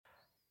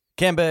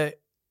Camber,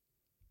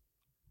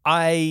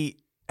 I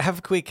have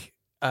a quick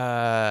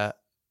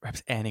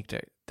perhaps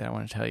anecdote that I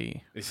want to tell you.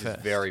 This first.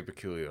 is very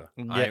peculiar.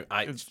 Yeah.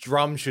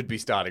 Drum should be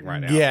starting right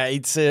now. Yeah,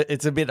 it's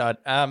a bit odd.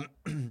 Have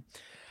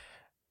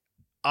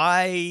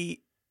you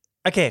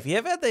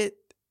ever had the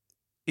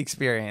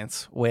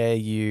experience where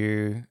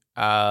you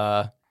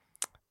like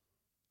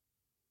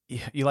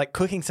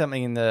cooking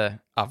something in the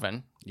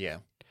oven, Yeah.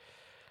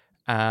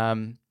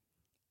 and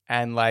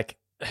like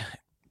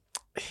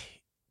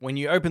when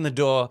you open the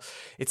door,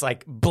 it's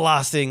like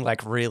blasting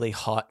like really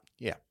hot,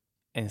 Yeah.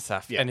 and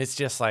stuff, Yeah. and it's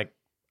just like,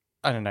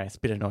 I don't know, it's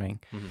a bit annoying.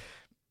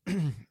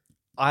 Mm-hmm.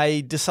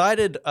 I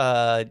decided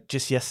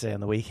just yesterday on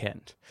the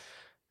weekend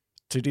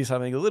to do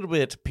something a little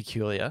bit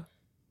peculiar.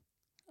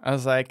 I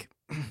was like,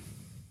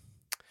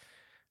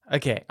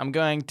 okay, I'm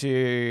going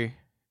to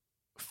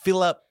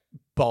fill up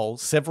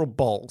several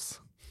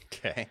bowls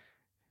Okay.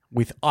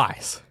 with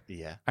ice.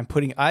 Yeah. I'm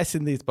putting ice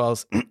in these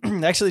bowls.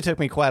 It actually took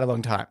me quite a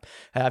long time.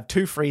 I have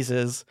 2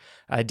 freezers.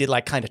 I did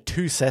like kind of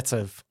 2 sets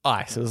of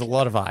ice. It was a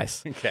lot of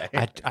ice. Okay.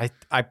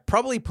 I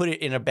probably put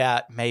it in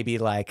about maybe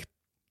like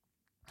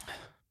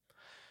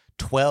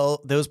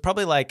 12. There was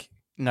probably like,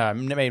 no,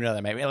 maybe not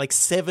that, maybe like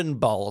 7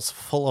 bowls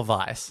full of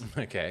ice.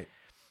 Okay.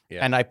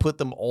 Yeah. And I put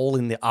them all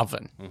in the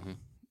oven. Mhm.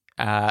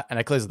 And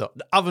I closed the door.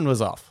 The oven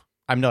was off.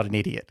 I'm not an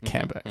idiot,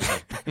 Camber.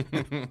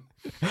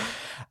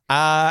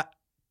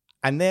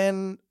 And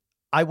then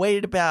I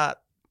waited about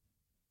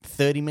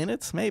 30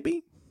 minutes,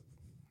 maybe.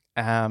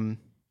 And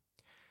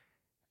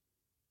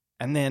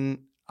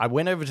then I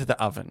went over to the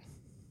oven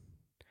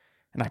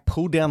and I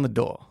pulled down the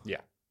door.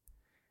 Yeah.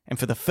 And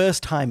for the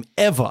first time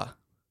ever,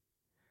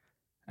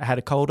 I had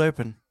a cold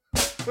open.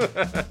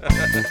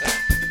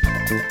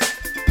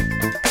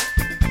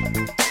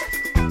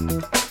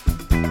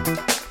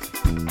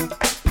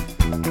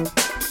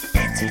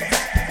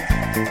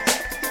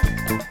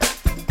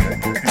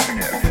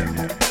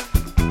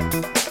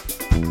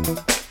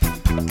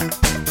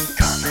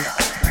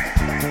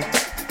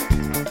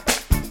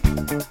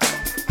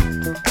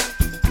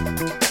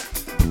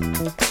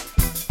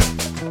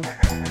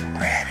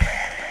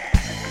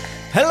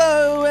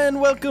 Hello and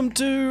welcome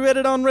to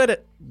Reddit on Reddit,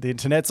 the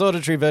internet's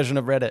auditory version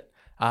of Reddit.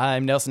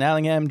 I'm Nelson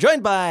Allingham,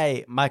 joined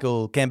by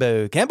Michael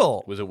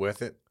Campbell. Was it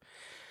worth it?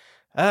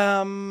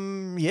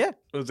 Yeah.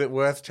 Was it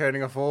worth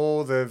turning off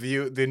all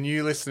the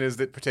new listeners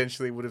that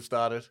potentially would have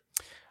started?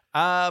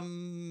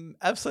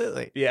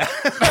 Absolutely. Yeah.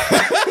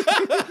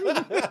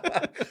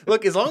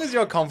 Look, as long as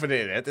you're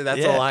confident in it, that's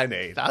Yeah. all I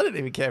need. I don't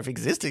even care if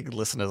existing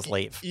listeners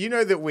leave. You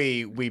know that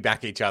we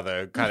back each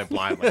other kind of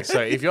blindly.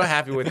 So if you're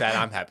happy with that,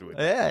 I'm happy with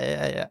it.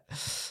 Yeah.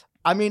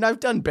 I mean, I've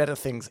done better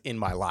things in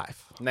my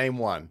life. Name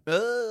one.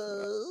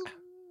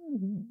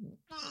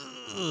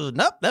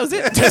 Nope, that was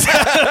it.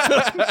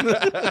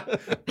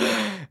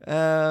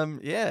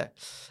 Yeah.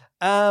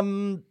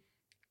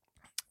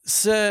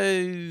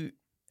 So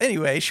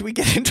anyway, should we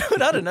get into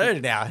it? I don't know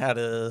now how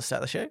to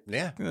start the show.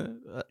 Yeah.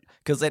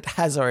 Because it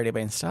has already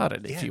been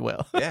started, if you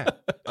will. Yeah.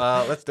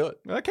 Let's do it.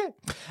 Okay.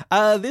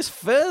 This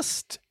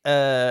first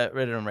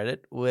Reddit on Reddit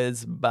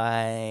was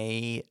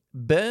by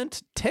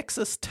Burnt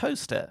Texas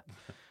Toaster.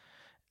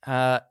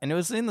 And it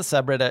was in the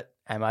subreddit,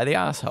 Am I the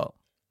Asshole?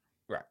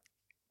 Right.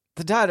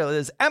 The title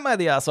is, Am I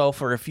the Asshole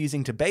for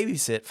refusing to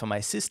babysit for my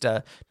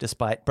sister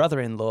despite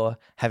brother-in-law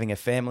having a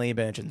family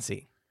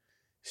emergency?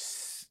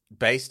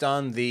 Based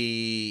on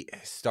the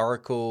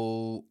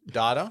historical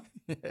data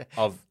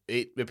of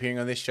it appearing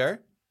on this show,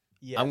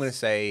 Yes. I'm going to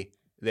say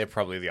they're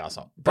probably the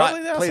asshole.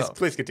 Probably But the arsehole.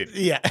 Please continue.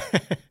 Yeah.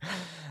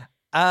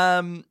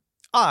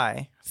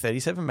 I,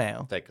 37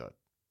 male, Thank God.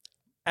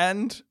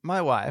 and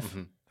my wife,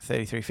 Mhm.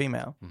 33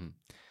 female, Mhm.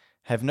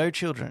 have no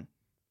children.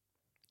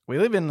 We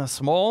live in a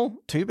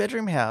small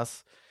 2-bedroom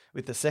house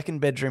with the second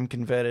bedroom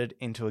converted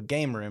into a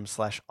game room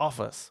 /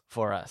 office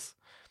for us.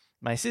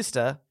 My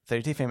sister,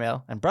 32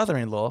 female, and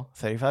brother-in-law,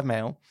 35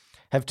 male,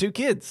 have 2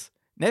 kids,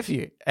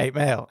 nephew, 8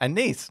 male, and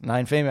niece,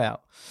 9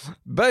 female.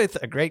 Both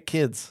are great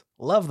kids.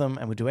 Love them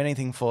and would do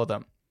anything for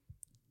them.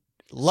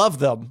 Love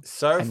them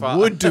So and far,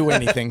 would do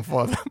anything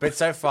for them. But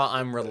so far,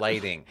 I'm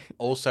relating.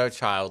 Also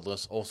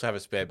childless. Also have a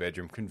spare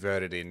bedroom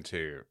converted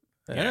into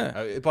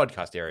a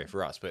podcast area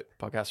for us. But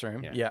Podcast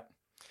room. Yeah.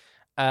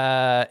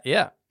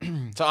 Yeah.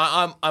 so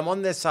I'm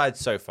on their side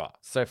so far.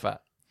 So far.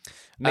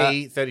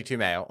 Me, 32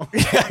 male.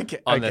 Okay,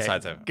 On their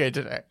side so far. Good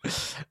to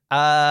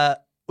know.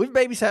 We've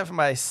babysat for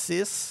my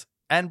sis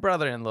and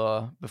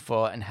brother-in-law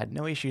before and had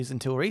no issues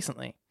until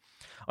recently.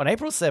 On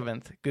April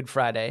 7th, Good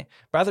Friday,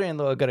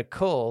 brother-in-law got a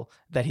call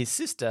that his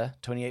sister,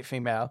 28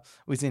 female,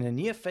 was in a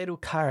near-fatal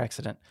car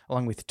accident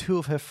along with 2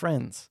 of her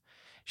friends.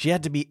 She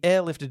had to be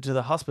airlifted to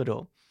the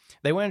hospital.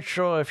 They weren't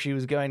sure if she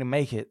was going to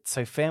make it,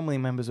 so family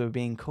members were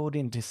being called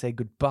in to say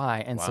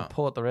goodbye and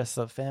support the rest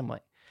of the family.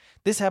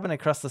 This happened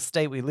across the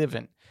state we live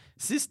in.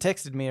 Sis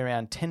texted me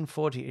around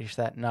 10:40ish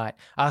that night,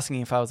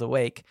 asking if I was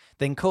awake,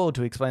 then called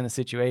to explain the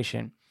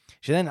situation.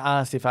 She then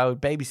asked if I would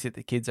babysit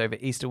the kids over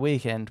Easter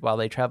weekend while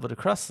they traveled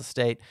across the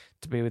state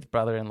to be with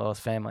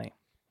brother-in-law's family.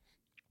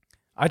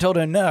 I told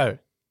her no,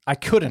 I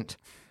couldn't.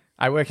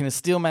 I work in a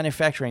steel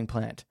manufacturing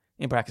plant.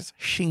 in brackets,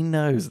 she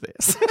knows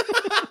this.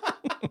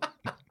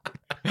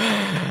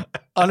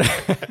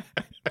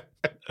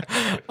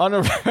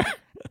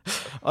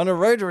 on a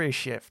rotary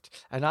shift,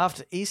 and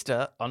after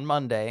Easter on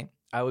Monday,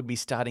 I would be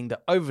starting the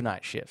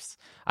overnight shifts.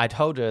 I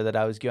told her that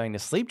I was going to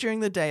sleep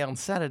during the day on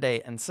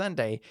Saturday and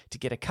Sunday to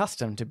get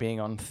accustomed to being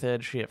on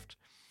third shift.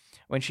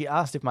 When she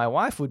asked if my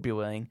wife would be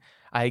willing,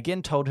 I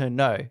again told her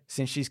no,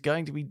 since she's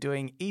going to be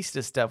doing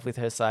Easter stuff with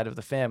her side of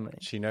the family.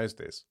 She knows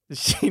this.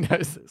 She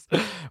knows this.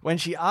 When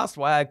she asked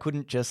why I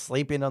couldn't just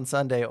sleep in on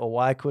Sunday or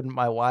why couldn't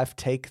my wife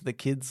take the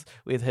kids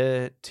with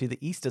her to the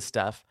Easter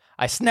stuff,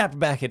 I snapped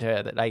back at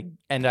her that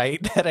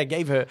I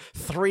gave her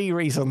 3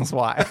 reasons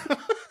why.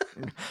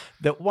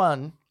 That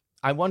 1,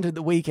 I wanted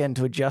the weekend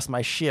to adjust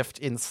my shift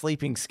in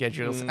sleeping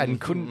schedules and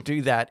couldn't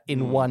do that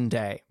in one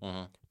day.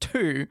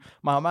 2,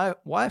 my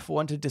wife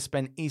wanted to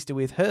spend Easter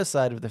with her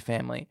side of the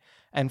family.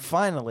 And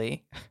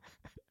finally,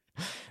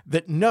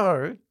 that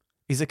no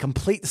is a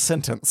complete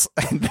sentence,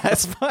 and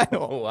that's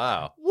final. Oh,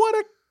 wow. What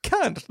a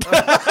cunt.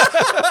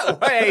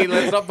 Wait,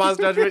 let's not pass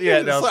judgment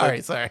yet. No,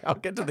 Sorry. I'll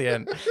get to the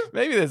end.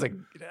 Maybe there's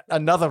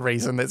another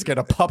reason that's going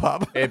to pop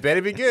up. It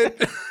better be good.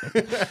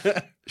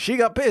 She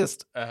got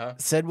pissed,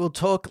 said we'll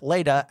talk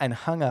later, and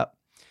hung up.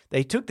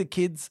 They took the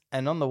kids,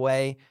 and on the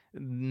way,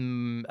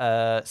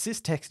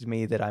 Sis texted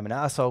me that I'm an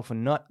asshole for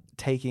not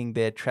taking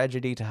their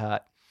tragedy to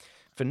heart,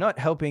 for not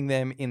helping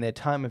them in their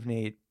time of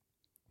need,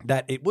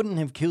 that it wouldn't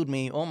have killed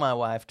me or my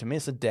wife to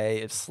miss a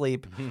day of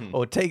sleep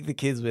or take the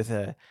kids with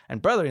her.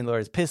 And brother-in-law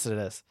is pissed at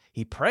us.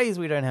 He prays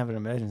we don't have an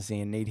emergency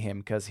and need him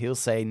because he'll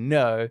say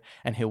no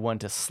and he'll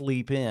want to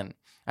sleep in.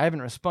 I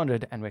haven't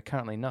responded and we're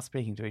currently not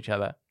speaking to each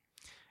other.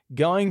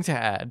 Going to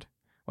add,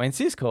 when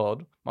Sis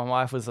called, my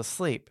wife was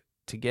asleep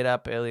to get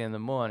up early in the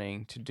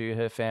morning to do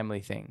her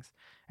family things.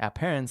 Our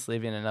parents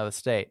live in another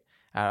state.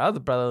 Our other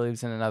brother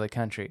lives in another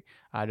country.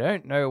 I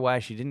don't know why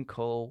she didn't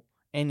call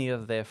any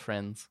of their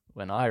friends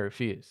when I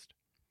refused.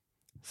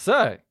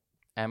 So,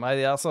 am I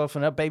the asshole for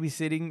not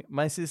babysitting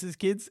my sister's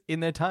kids in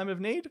their time of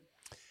need?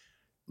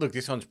 Look,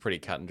 this one's pretty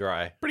cut and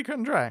dry. Pretty cut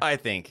and dry. I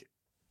think.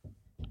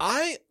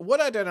 What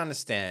I don't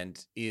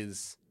understand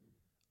is,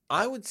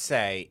 I would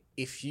say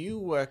if you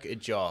work a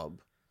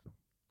job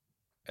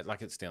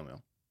at Steel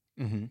Mill,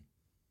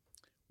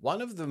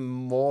 one of the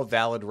more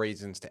valid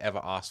reasons to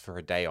ever ask for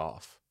a day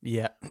off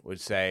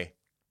would say,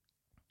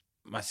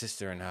 my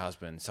sister and her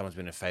husband, someone's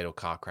been in a fatal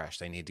car crash.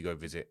 They need to go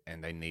visit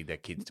and they need their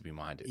kids to be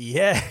minded.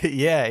 Yeah,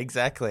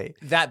 exactly.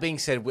 That being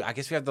said, I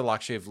guess we have the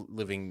luxury of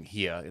living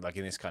here, like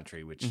in this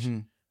country, which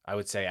I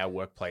would say our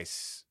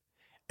workplace...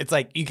 It's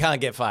like you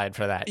can't get fired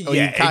for that. Or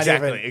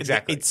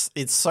exactly.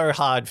 It's so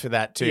hard for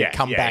that to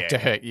come back to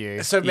hurt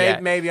you. So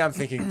maybe I'm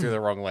thinking through the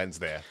wrong lens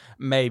there.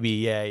 Maybe,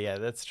 yeah,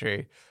 that's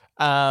true.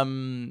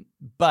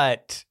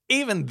 But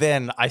even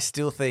then, I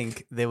still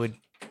think there would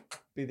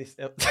be this.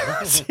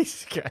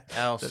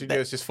 Our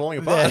studio's just falling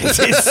apart.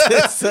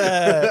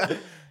 I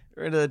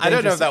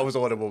don't know if that was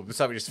audible, but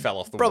something just fell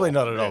off the Probably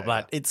wall. not at all,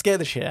 but it scared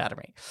the shit out of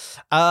me.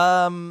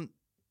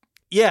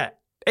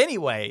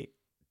 Anyway,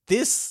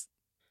 this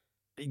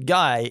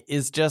guy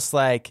is just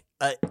like,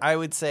 I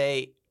would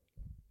say,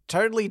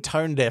 totally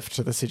tone deaf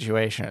to the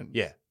situation.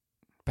 Yeah.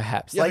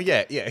 Perhaps.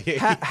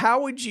 Yeah.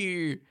 How would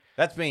you...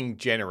 That's being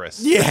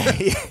generous. Yeah.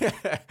 He's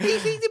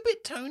a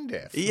bit tone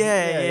deaf.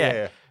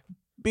 Yeah.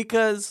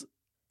 Because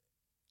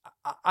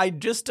I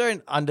just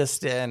don't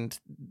understand,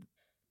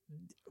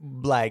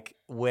 like,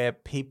 where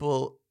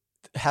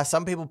how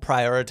some people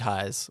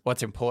prioritize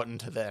what's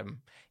important to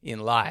them in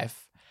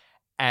life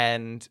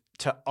and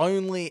to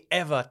only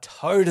ever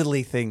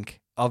totally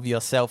think of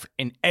yourself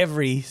in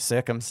every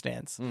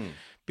circumstance.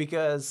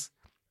 Because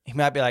he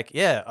might be like,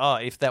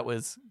 if that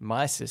was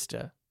my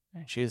sister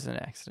and she was in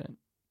an accident,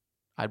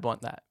 I'd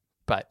want that.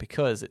 But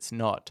because it's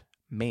not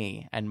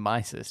me and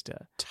my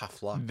sister,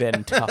 tough luck.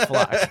 Then tough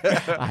luck.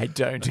 I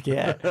don't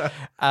care.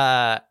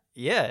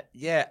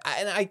 Yeah.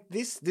 And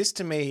this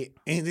to me,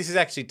 this is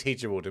actually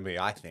teachable to me,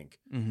 I think,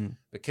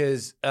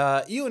 because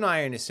you and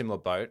I are in a similar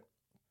boat.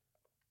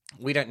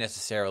 We don't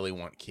necessarily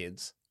want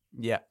kids.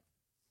 Yeah.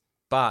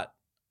 But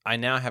I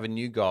now have a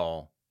new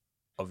goal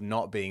of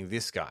not being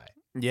this guy.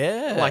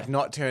 Yeah. Like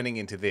not turning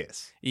into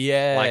this.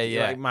 Yeah.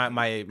 Like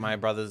my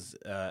brothers,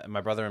 my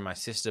brother and my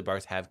sister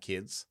both have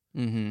kids.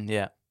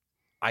 Yeah.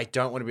 I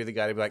don't want to be the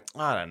guy to be like,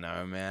 I don't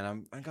know,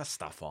 man. I got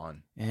stuff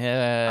on.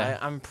 Yeah.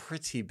 I'm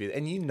pretty busy.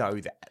 And you know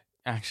that.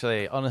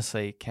 Actually,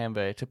 honestly,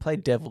 Cambo, to play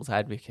devil's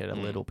advocate a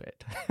little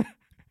bit.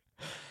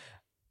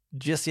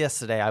 Just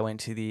yesterday, I went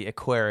to the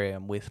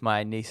aquarium with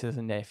my nieces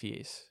and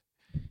nephews.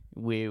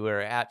 We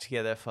were out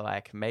together for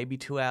like maybe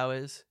 2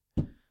 hours.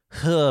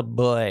 Oh,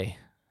 boy.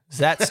 Is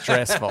that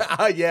stressful?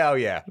 Oh,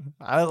 yeah.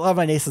 I love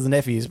my nieces and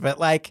nephews, but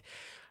like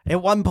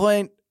at one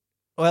point,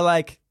 we're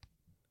like,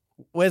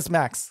 where's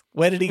Max?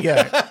 Where did he go?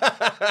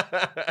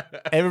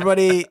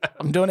 Everybody,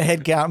 I'm doing a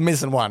head count, I'm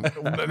missing one.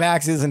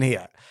 Max isn't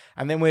here.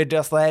 And then we're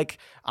just like,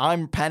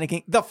 I'm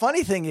panicking. The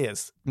funny thing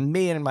is,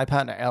 me and my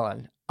partner,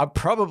 Ellen, are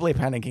probably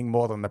panicking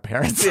more than the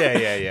parents. Yeah.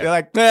 They're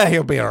like,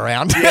 he'll be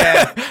around.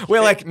 Yeah.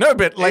 We're like, no,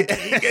 but like,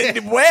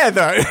 where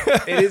though?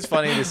 It is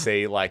funny to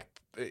see, like,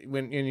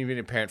 when you've been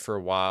a parent for a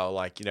while,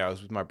 like, you know, I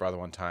was with my brother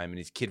one time and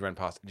his kid ran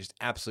past and just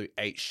absolutely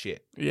ate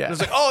shit. Yeah. And I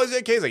was like, oh, is it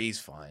okay? He's like, he's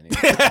fine. He's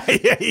He's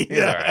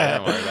all right.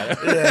 Don't worry about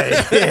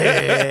it.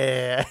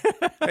 Yeah.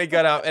 He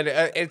got up, and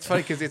it's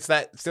funny because it's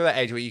still that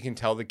age where you can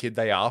tell the kid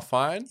they are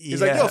fine.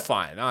 He's like, Yeah. you're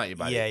fine, aren't you,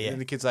 buddy? Yeah. And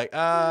the kid's like,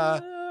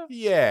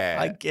 yeah.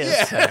 I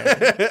guess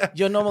Yeah. so.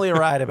 You're normally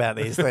right about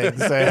these things,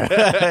 so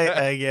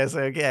I guess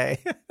okay.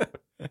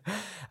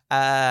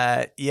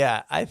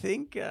 Yeah, I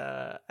think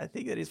that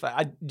is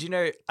fine.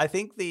 I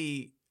think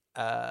the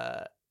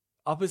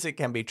opposite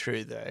can be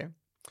true though,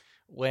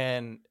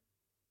 when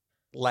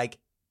like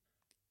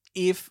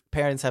if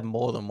parents have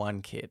more than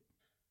one kid,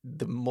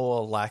 the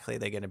more likely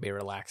they're going to be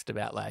relaxed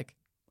about like,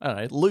 I don't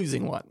know,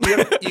 losing one.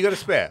 You got a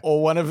spare.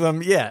 Or one of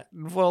them,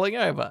 falling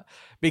over.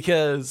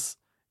 Because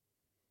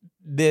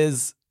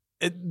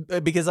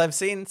because I've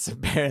seen some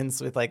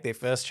parents with like their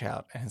first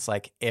child and it's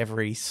like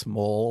every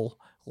small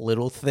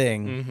little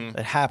thing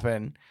that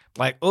happened,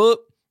 like, oh,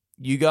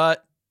 you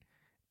got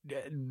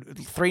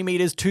 3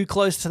 meters too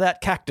close to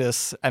that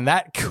cactus and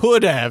that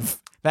could have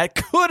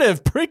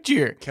pricked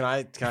you. Can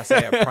I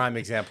say a prime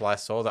example I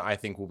saw that I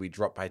think will be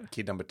dropped by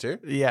kid number 2?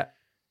 Yeah.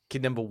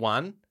 Kid number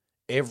 1,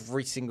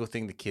 every single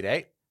thing the kid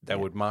ate, they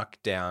would mark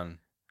down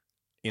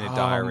in a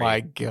diary my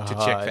God. to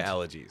check for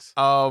allergies.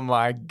 Oh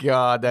my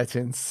God, that's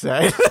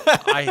insane.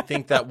 I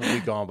think that will be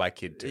gone by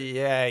kid 2.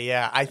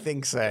 Yeah, I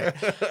think so.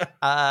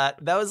 That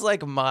was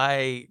like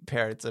my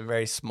parents, a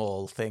very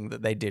small thing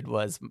that they did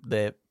was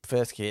their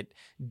first kid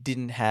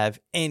didn't have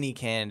any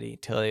candy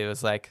till he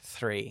was like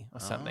 3 or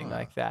something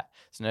like that.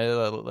 So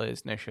no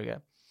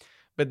sugar.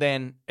 But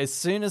then as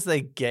soon as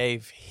they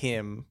gave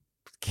him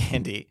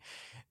candy,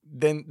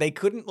 then they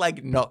couldn't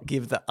like not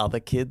give the other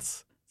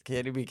kids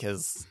candy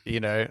because, you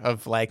know,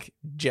 of like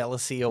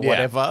jealousy or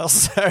whatever.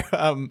 So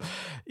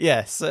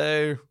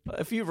so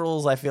a few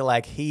rules I feel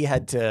like he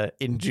had to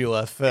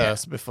endure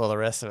first before the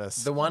rest of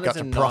us The one got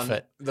as to a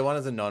profit. The one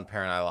as a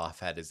non-parent I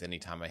laugh at is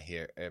anytime I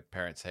hear a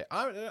parent say,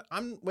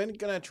 we're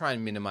going to try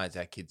and minimize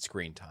our kids'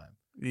 screen time.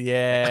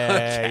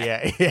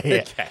 Yeah.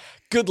 Okay.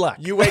 Good luck.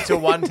 You wait till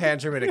one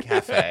tantrum at a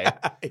cafe,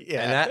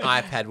 Yeah. and that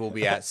iPad will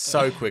be out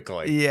so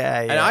quickly.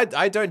 Yeah. And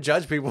I don't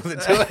judge people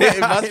that do it.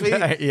 It must be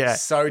I know,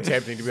 so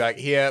tempting to be like,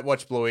 here,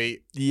 watch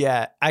Bluey.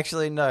 Yeah,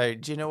 actually, no.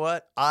 Do you know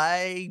what?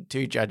 I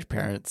do judge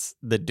parents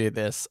that do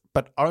this,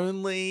 but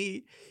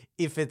only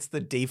if it's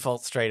the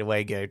default straight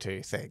away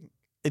go-to thing.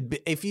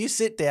 If you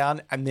sit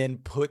down and then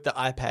put the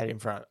iPad in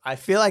front, I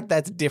feel like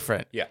that's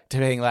different. Yeah. To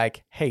being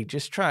like, hey,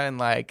 just try and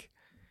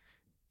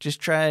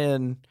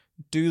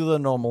do the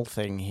normal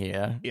thing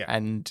here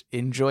and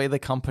enjoy the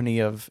company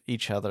of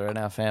each other and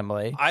our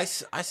family. I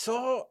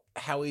saw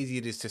how easy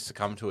it is to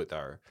succumb to it,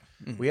 though.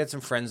 We had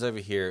some friends over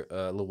here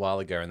a little while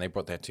ago, and they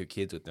brought their 2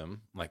 kids with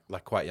them,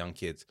 like quite young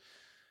kids.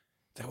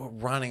 They were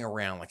running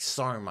around like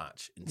so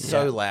much and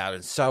so loud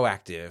and so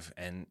active,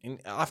 and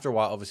after a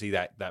while, obviously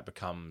that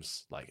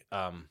becomes like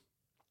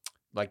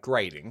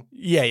grating.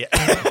 Yeah.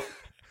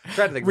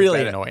 Trying to think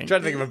Really annoying.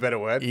 Trying to think of a better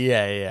word.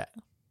 Yeah.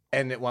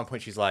 And at one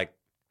point, she's like,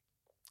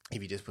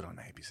 "If you just put on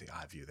ABC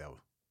iView, they'll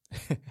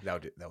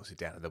sit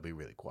down and they'll be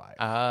really quiet."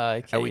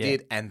 Okay. And we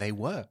did, and they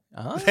were.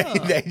 Oh.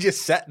 They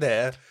just sat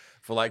there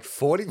for like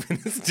 40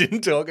 minutes,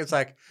 didn't talk. It's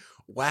like,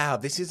 wow,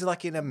 this is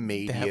like an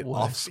immediate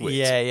off switch.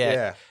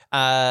 Yeah.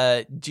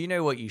 Do you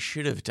know what you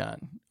should have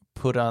done?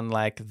 Put on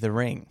like The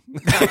Ring.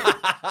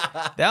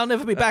 They'll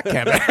never be back,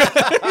 Cambo.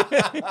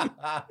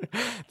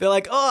 They're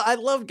like, oh, I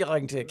love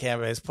going to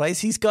Cambo's place.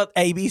 He's got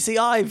ABC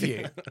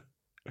iView.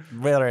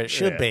 Whether it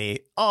should be,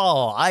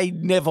 oh, I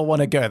never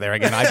want to go there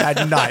again. I've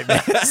had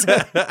nightmares.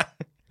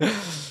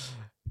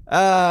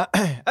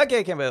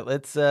 Okay, Cambo,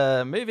 let's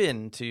move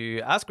in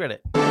to Ask Reddit.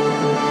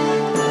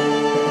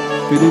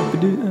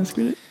 Ask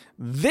Reddit.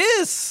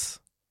 This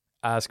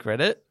Ask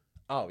Reddit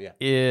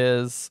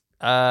is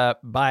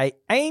by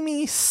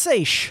Amy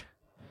Seish.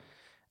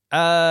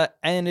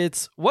 And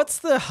it's, what's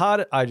the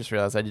hardest... I just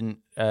realized I didn't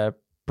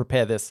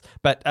prepare this.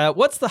 But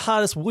what's the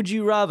hardest would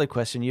you rather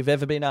question you've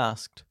ever been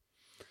asked?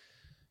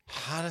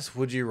 Hardest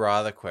would you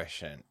rather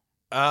question?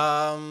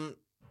 I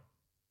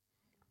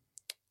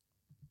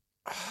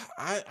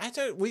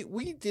don't.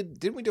 We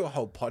didn't we do a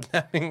whole pod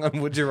napping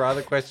on would you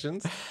rather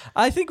questions?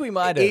 I think we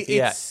might have.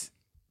 It's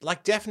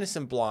like deafness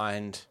and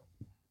blind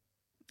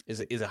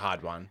is a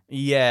hard one.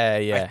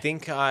 Yeah. I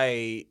think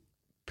I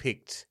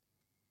picked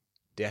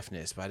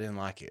deafness, but I didn't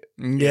like it.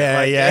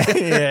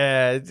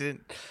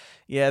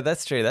 Yeah,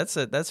 that's true. That's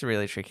a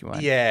really tricky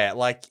one. Yeah,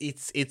 like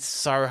it's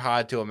so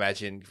hard to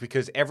imagine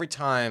because every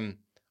time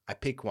I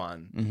pick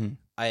one,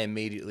 I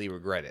immediately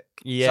regret it.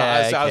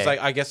 Yeah. So I was like,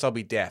 I guess I'll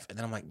be deaf. And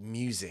then I'm like,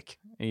 music.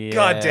 Yeah.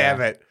 God damn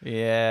it.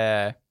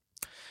 Yeah.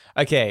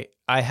 Okay.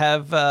 I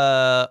have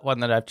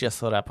one that I've just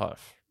thought up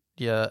of.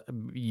 Yeah.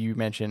 You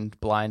mentioned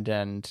blind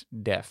and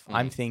deaf.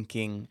 I'm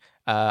thinking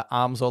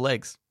arms or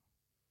legs.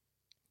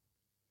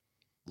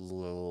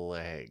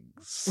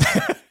 Legs.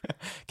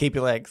 Keep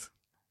your legs.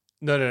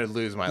 No,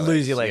 lose my legs.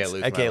 Lose your legs.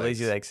 Yeah, Okay, lose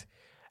your legs.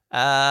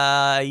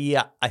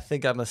 Yeah, I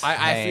think I'm the same.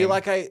 I feel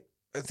like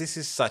this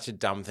is such a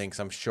dumb thing because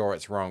I'm sure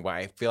it's wrong, but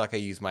I feel like I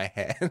use my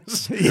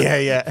hands.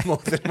 Yeah. more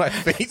than my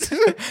feet.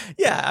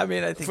 Yeah, I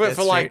mean, I think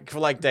for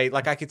like day,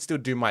 like I could still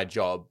do my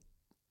job.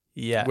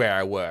 Yeah. Where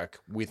I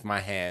work with my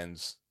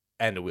hands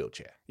and a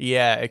wheelchair.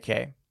 Yeah.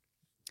 Okay.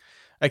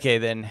 Okay,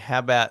 then how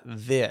about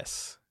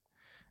this?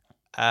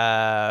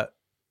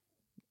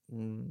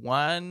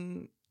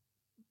 One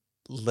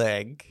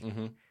leg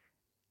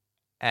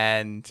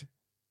and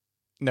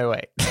no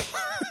wait.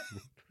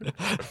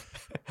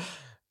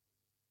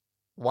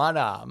 One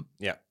arm.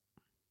 Yeah.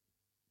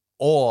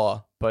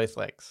 Or both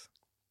legs.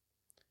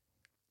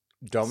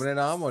 Dominant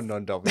arm or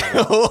non-dominant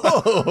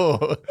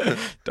arm?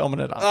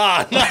 Dominant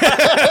arm.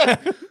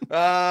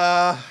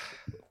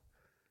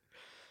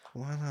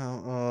 One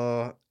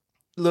arm.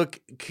 Look,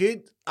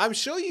 I'm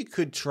sure you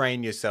could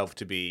train yourself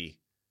to be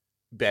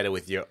better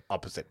with your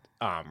opposite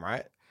arm,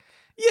 right?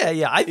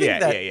 Yeah. I think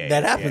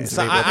that happens.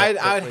 So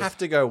I'd have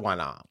to go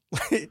one arm.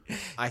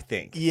 I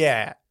think.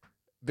 Yeah.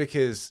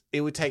 Because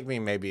it would take me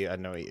maybe, I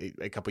don't know,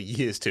 a couple of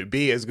years to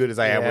be as good as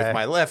I am with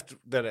my left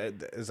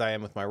as I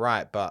am with my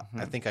right, but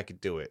I think I could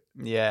do it.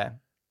 Yeah.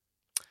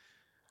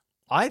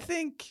 I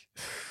think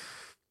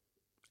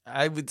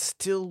I would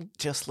still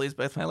just lose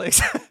both my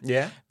legs.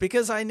 Yeah?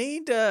 Because I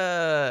need...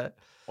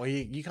 Well,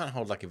 you can't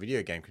hold like a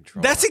video game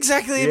controller. That's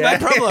exactly my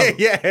problem.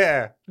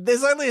 Yeah.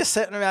 There's only a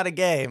certain amount of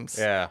games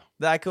that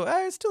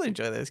I still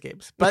enjoy those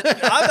games. But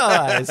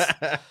otherwise,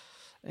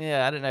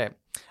 yeah, I don't know.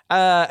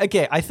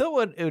 Okay, I thought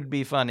what it would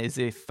be fun is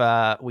if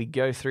we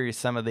go through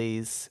some of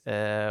these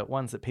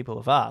ones that people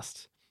have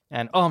asked.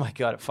 And oh my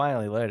God, it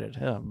finally loaded.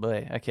 Oh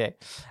boy. Okay.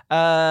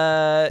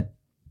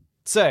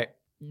 So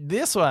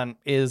this one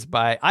is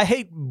by I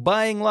Hate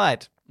Buying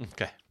Light.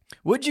 Okay.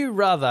 Would you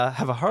rather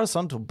have a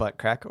horizontal butt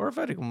crack or a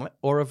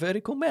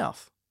vertical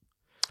mouth?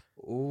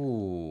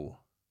 Ooh.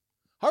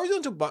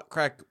 Horizontal butt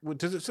crack,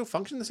 does it still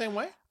function the same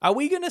way? Are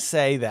we going to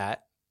say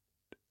that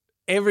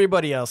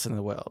everybody else in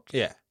the world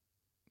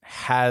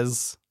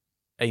has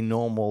a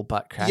normal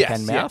butt crack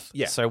and mouth?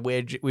 Yeah. So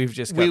we've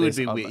just got we would this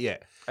be on weird, the- yeah.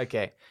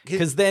 Okay.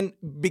 Because then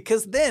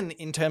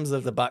in terms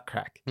of the butt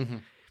crack,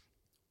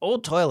 all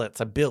toilets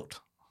are built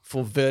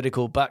for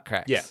vertical butt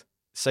cracks. Yeah.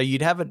 So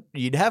you'd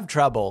have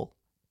trouble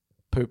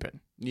pooping.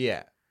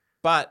 Yeah.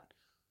 But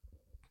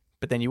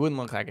then you wouldn't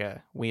look like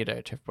a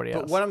weirdo to everybody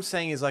else. But what I'm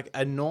saying is like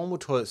a normal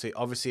toilet seat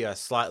obviously are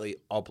slightly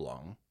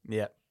oblong.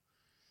 Yeah.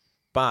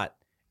 But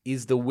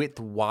is the width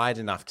wide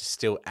enough to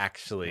still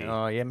actually...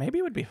 Oh, yeah, maybe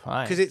it would be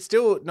fine. Because it's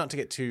still, not to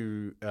get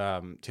too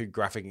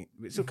graphic,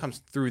 it still comes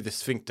through the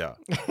sphincter,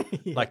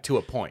 like to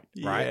a point,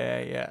 right?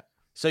 Yeah.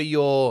 So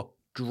your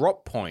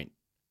drop point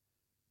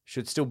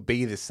should still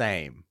be the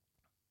same.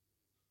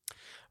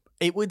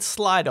 It would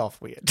slide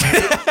off weird.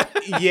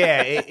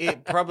 Yeah,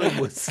 it probably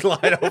would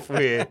slide off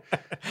weird.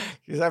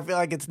 Because I feel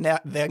like it's now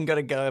then got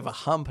to go over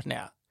hump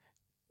now.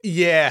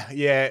 Yeah.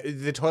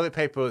 The toilet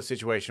paper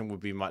situation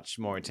would be much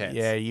more intense.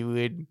 Yeah, you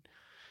would.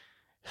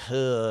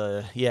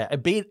 A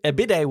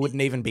bidet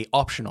wouldn't even be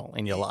optional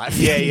in your life.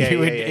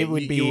 It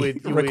would be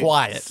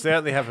required.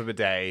 Certainly have a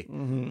bidet.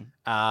 Mm-hmm.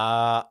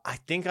 I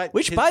think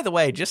Which, by the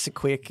way, just a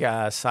quick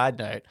side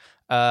note.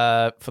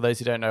 For those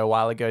who don't know, a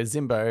while ago,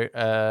 Zimbo,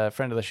 a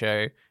friend of the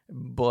show,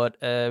 bought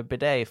a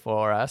bidet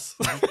for us.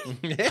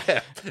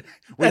 Yeah,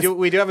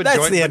 we do have a that's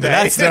joint the end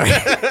bidet. of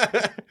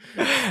that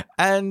story.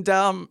 And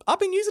I've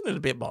been using it a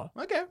bit more.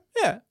 Okay,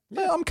 yeah,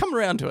 I'm coming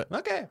around to it.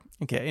 Okay.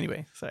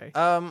 Anyway, sorry.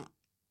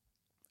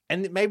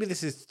 And maybe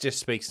this just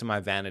speaks to my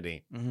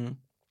vanity. Mm-hmm.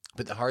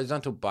 But the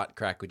horizontal butt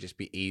crack would just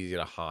be easier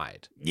to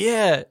hide.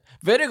 Yeah,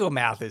 vertical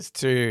mouth is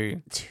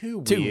too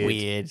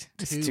weird.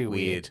 It's too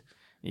weird.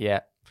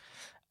 Yeah.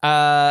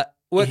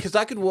 Well, because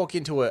I could walk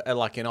into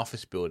an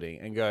office building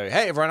and go,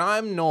 "Hey, everyone,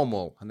 I'm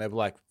normal," and they'd be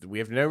like, "We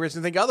have no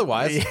reason to think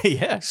otherwise."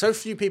 Yeah. So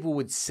few people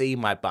would see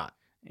my butt.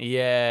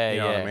 Yeah. You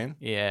know what I mean?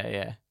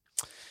 Yeah.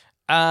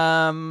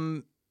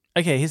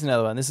 Okay, here's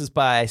another one. This is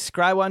by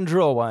Scry One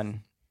Draw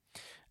One.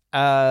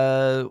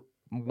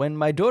 When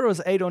my daughter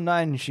was 8 or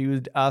 9, she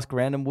would ask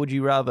random "Would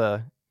you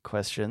rather"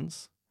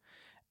 questions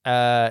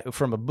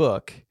from a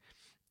book.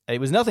 It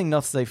was nothing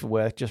not safe for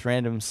work, just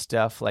random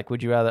stuff like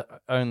 "Would you rather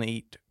only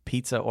eat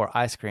pizza or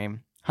ice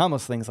cream?"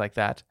 Harmless things like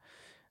that.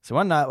 So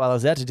one night while I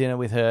was out to dinner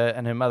with her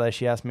and her mother,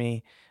 she asked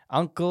me,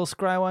 "Uncle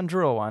Scry One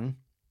Draw One."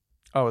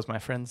 Oh, it was my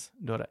friend's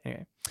daughter.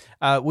 Anyway,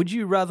 would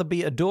you rather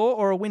be a door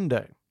or a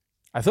window?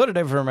 I thought it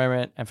over for a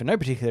moment and for no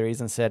particular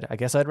reason said, "I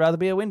guess I'd rather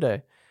be a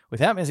window."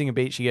 Without missing a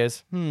beat, she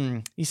goes,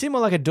 "You seem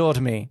more like a door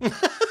to me."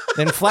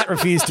 Then flat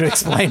refused to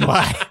explain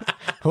why.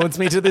 Haunts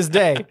me to this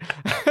day.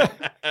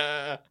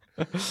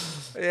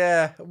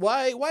 Yeah.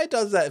 Why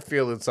does that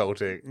feel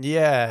insulting?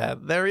 Yeah,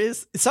 there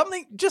is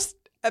something just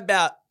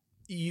about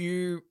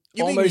you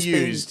You're being almost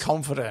being used.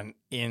 confident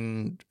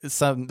in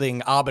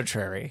something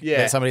arbitrary. Yeah.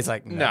 That somebody's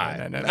like, no.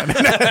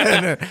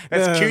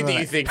 That's cute that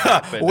you think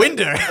that. But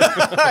Window.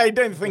 I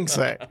don't think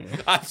so.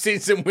 I've seen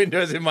some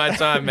windows in my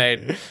time,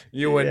 mate.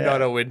 You were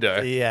not a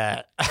window.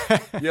 Yeah.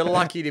 You're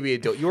lucky to be a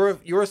door.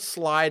 You're a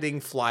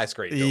sliding fly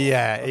screen door.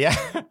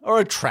 Yeah. Or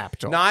a trap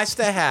door. Nice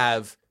to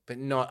have, but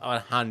not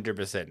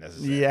 100%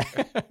 necessary. Yeah.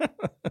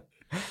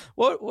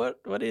 What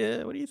do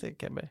you think,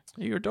 Kembe?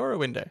 Are you a door or a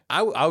window?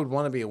 I would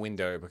want to be a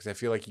window because I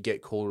feel like you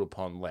get called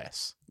upon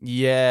less.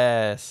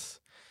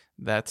 Yes,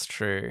 that's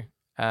true.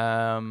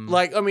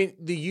 Like, I mean,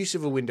 the use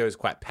of a window is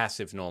quite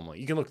passive normally.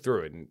 You can look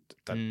through it and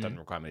that doesn't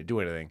require me to do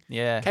anything.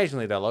 Yeah,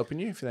 Occasionally they'll open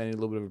you if they need a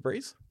little bit of a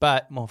breeze.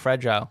 but more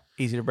fragile,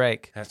 easy to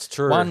break. That's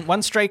true.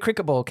 One stray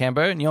cricket ball,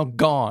 Cambo, and you're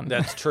gone.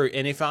 That's true.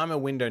 And if I'm a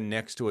window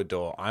next to a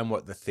door, I'm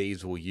what the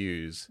thieves will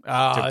use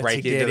Oh, to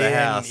break get into the in.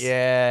 house.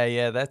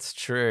 Yeah, that's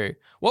true.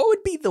 What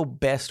would be the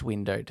best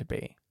window to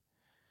be?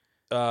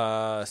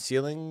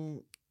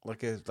 Ceiling,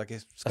 like a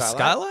skylight. A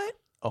skylight?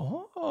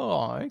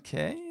 Oh,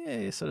 okay. Yeah,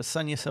 you sort of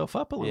sun yourself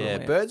up a little Yeah,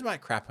 bit. birds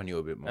might crap on you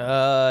a bit more.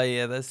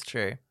 Yeah, that's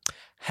true.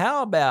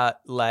 How about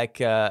like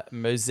a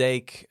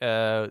mosaic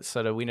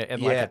sort of window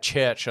in like Yeah. a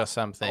church or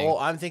something? Or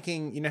I'm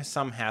thinking,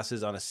 some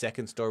houses on a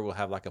second story will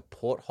have like a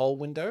porthole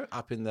window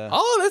up in the.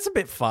 Oh, that's a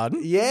bit fun.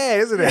 Yeah,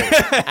 isn't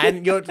it?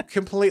 And you're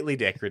completely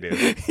decorative.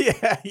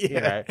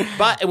 Yeah.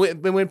 But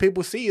when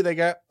people see you, they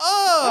go,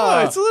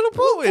 Oh, it's a little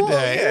pool window.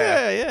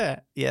 yeah.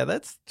 Yeah,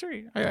 that's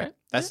true. All right.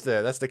 That's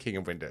the king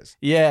of windows.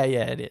 Yeah,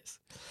 it is.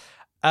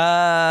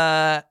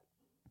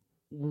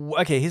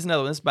 Okay, here's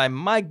another one. This is by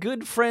my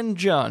good friend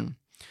John.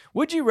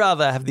 Would you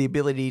rather have the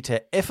ability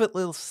to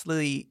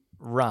effortlessly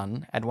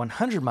run at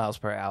 100 miles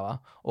per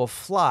hour or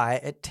fly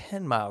at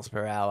 10 miles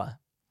per hour?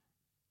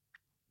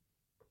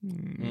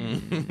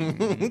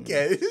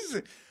 Okay, this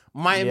is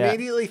my Yeah.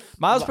 immediately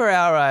Miles per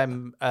hour,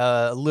 I'm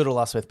a little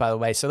lost with, by the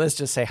way. So let's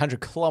just say 100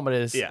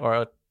 kilometers Yeah.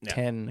 or Yeah.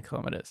 10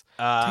 kilometers.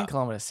 10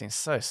 kilometers seems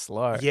so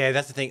slow. Yeah,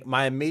 that's the thing.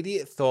 My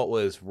immediate thought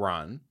was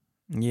run.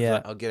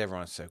 Yeah. I'll get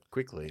everyone so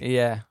quickly.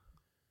 Yeah.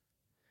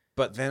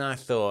 But then I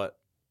thought,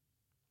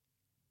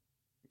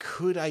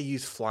 could I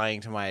use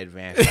flying to my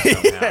advantage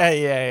somehow?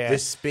 yeah. The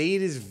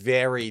speed is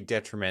very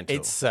detrimental.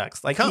 It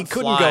sucks. Like, You you can't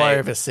couldn't fly- go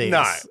overseas.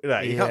 No,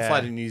 you can't Yeah.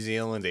 fly to New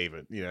Zealand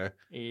even,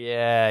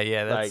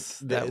 Yeah, Like, that's...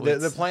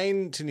 the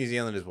plane to New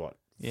Zealand is what?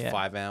 Yeah.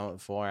 5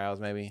 hours, 4 hours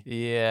maybe?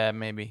 Yeah,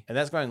 maybe. And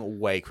that's going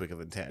way quicker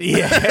than 10.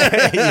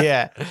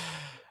 Yeah.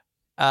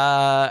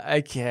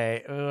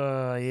 Okay.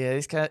 Oh, yeah.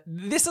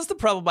 This is the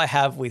problem I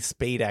have with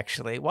speed,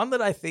 actually. One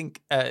that I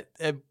think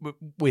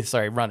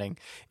running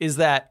is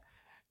that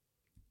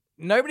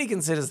nobody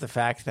considers the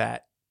fact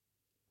that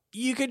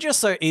you could just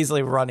so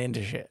easily run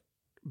into shit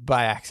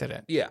by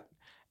accident. Yeah.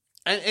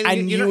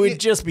 And you would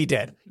just be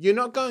dead. You're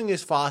not going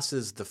as fast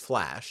as the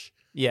Flash,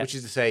 Yeah. which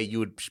is to say you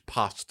would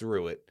pass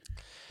through it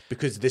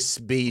because the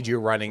speed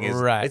you're running is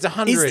Right. It's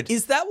 100.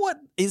 Is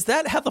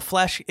that how the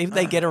Flash, if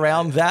they get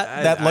around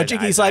that logic,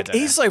 he's I like, don't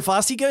know. he's so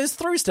fast he goes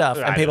through stuff.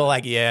 I And people don't are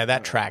like, yeah,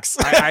 that tracks.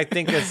 I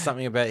think there's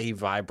something about he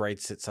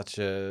vibrates at such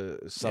a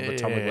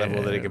subatomic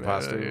level that he can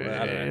pass through.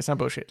 I don't know. It's not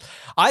bullshit.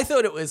 I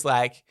thought it was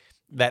like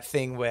that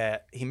thing where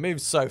he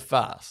moves so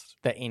fast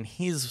that in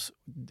his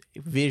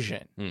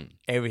vision,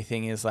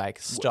 everything is like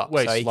stopped.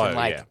 Way so he slow, can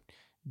like yeah.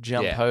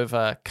 jump Yeah.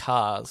 over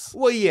cars.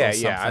 Well, yeah, or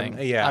yeah, something.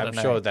 I'm don't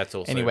know. sure that's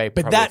also Anyway,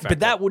 but probably a that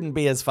factor. wouldn't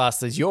be as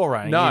fast as you're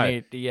running. No.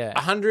 You need,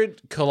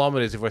 100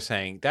 kilometers, if we're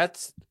saying,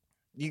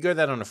 you go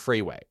that on a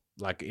freeway,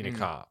 like in a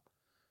car.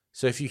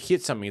 So if you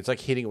hit something, it's like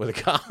hitting it with a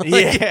car.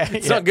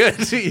 It's not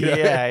good.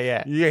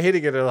 Yeah. You're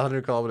hitting it at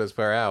 100 kilometers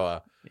per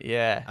hour.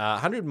 Yeah.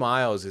 100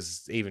 miles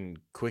is even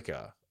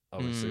quicker,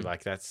 obviously.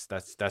 Like that's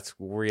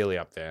really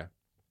up there.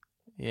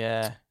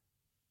 Yeah.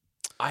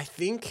 I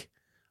think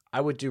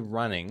I would do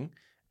running,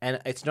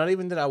 and it's not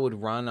even that I would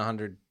run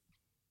 100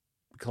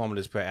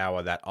 kilometers per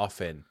hour that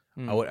often.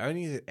 I would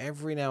only use it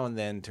every now and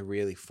then to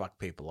really fuck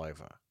people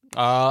over.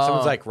 Oh.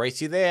 Someone's like,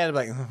 race you there? And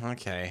I'm like,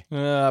 okay. put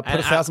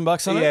And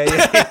 $1,000 on yeah,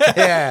 it?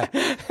 yeah.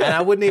 And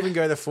I wouldn't even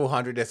go the full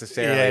 100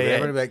 necessarily. Yeah, but yeah.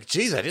 everyone would be like,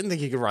 geez, I didn't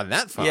think you could run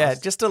that fast. Yeah,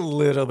 just a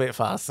little bit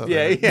faster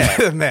Yeah.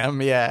 than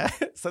them, yeah.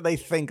 So they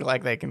think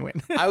like they can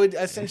win. I would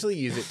essentially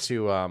use it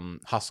to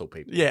hustle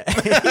people. Yeah.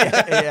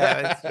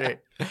 yeah, that's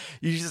true.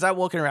 You should start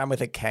walking around with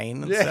a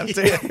cane and stuff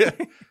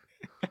too.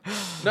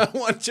 No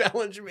one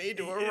challenge me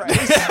to a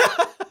race.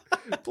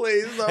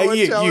 Please, no one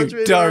you challenge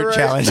me don't to a race.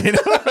 challenge me.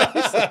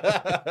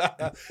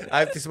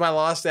 This is my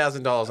last $1,000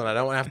 and I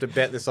don't want to have to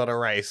bet this on a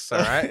race, all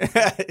right?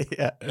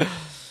 Yeah.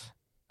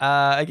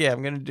 Okay,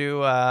 I'm going to do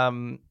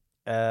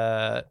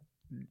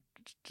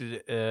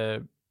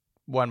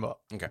one more.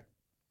 Okay.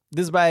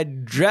 This is by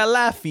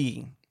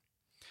Dralafi.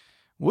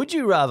 Would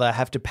you rather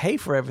have to pay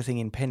for everything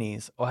in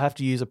pennies or have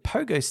to use a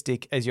pogo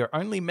stick as your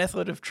only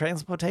method of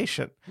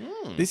transportation?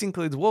 This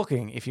includes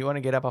walking. If you want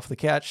to get up off the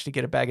couch to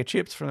get a bag of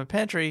chips from the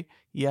pantry,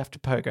 you have to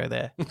pogo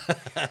there.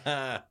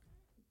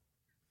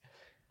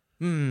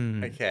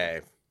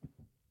 Okay.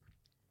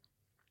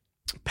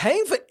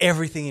 Paying for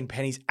everything in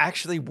pennies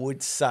actually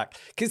would suck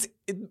because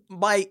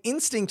my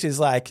instinct is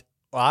like,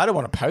 well, I don't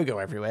want a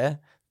pogo everywhere.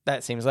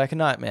 That seems like a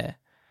nightmare.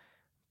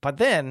 But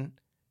then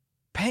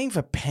paying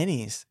for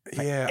pennies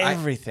for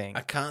everything.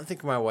 I can't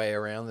think of my way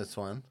around this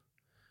one.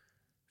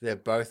 They're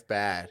both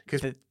bad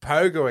because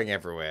pogoing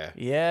everywhere.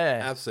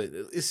 Yeah.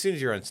 Absolutely. As soon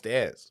as you're on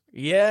stairs.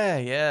 Yeah.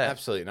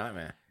 Absolute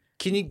nightmare.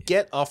 Can you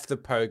get off the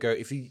pogo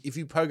if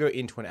you pogo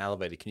into an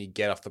elevator? Can you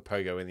get off the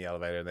pogo in the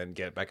elevator and then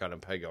get back on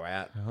and pogo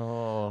out?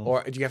 Oh.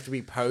 Or do you have to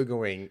be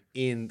pogoing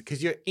in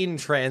because you're in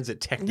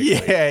transit technically?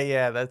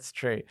 Yeah, that's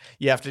true.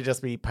 You have to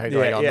just be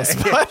pogoing on the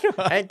spot.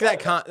 And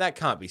that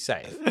can't be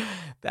safe.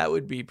 That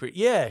would be pretty.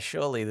 Yeah,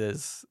 surely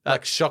there's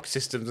Like shock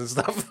systems and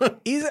stuff.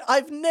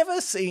 I've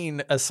never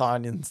seen a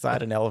sign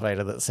inside an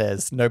elevator that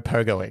says no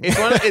pogoing.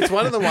 It's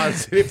one of the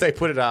ones that if they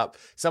put it up,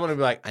 someone would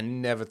be like, "I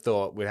never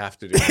thought we'd have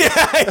to do this."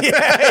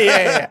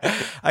 Yeah.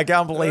 I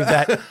can't believe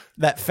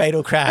that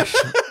fatal crash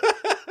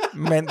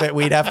meant that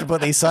we'd have to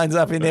put these signs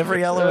up in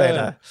every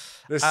elevator.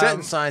 There's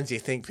certain signs you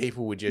think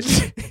people would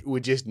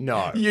just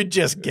know. You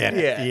just get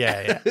it.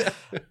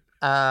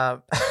 Yeah.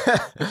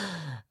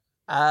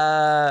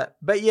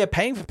 But yeah,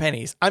 paying for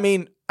pennies. I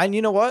mean, and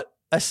you know what?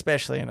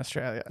 Especially in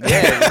Australia.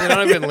 Yeah, they're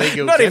not even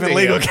legal. Not even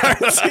legal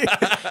currency.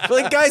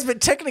 Like, guys, but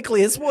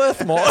technically it's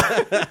worth more.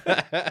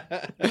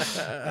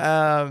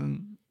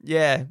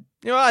 Yeah.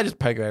 You know, I just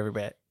pogo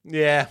everywhere.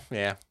 Yeah.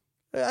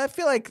 I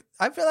feel like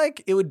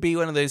it would be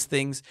one of those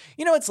things.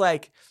 You know, it's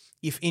like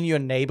if in your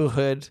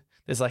neighborhood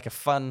there's like a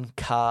fun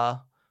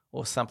car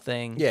or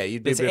something. Yeah,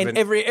 you'd be. And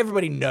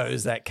everybody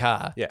knows that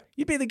car. Yeah,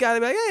 you'd be the guy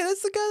that'd be like, "Hey,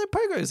 that's the guy that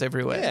pogos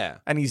everywhere." Yeah,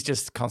 and he's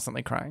just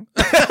constantly crying.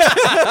 I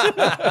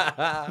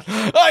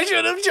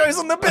should have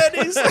chosen the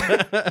pennies.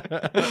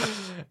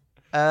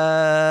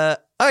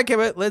 Okay,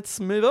 but let's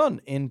move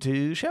on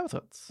into shower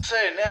thoughts. So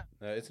now,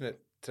 isn't it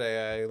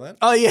today I learned?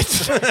 Oh yeah,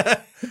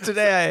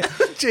 today I.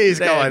 Jeez,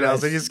 come on,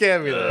 Nelson, you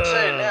scared me there.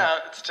 So now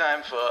it's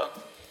time for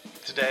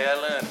today I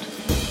learned.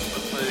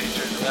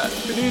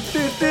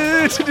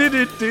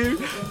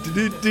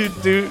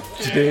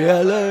 Today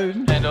I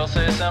learned. And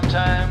also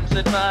sometimes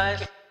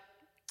advice.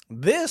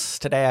 This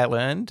Today I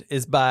Learned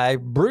is by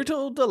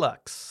Brutal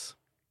Deluxe.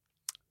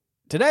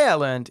 Today I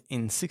learned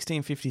in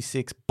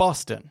 1656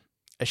 Boston,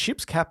 a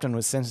ship's captain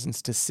was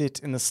sentenced to sit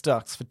in the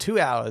stocks for 2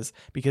 hours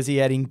because he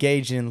had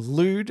engaged in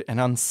lewd and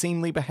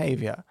unseemly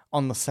behavior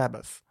on the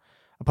Sabbath.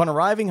 Upon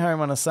arriving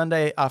home on a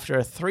Sunday after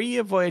a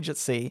 3-year voyage at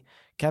sea,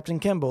 Captain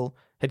Kemble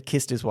had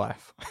kissed his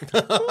wife.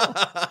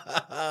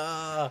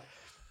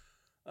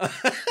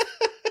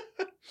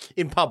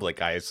 In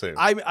public, I assume.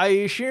 I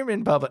assume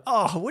in public.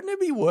 Oh, wouldn't it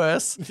be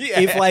worse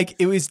if like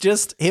it was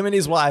just him and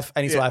his wife,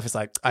 and his wife is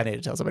like, "I need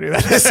to tell somebody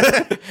about this.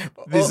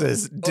 This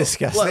is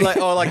disgusting."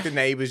 Or like the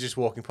neighbors just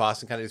walking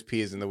past and kind of just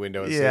peers in the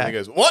window and and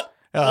goes, "What?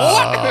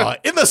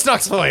 In the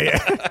stocks for you."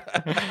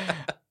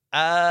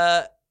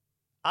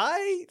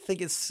 I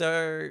think it's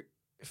so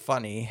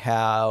funny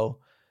how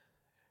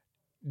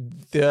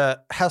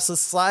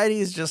society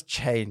has just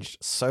changed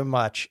so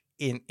much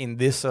in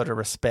this sort of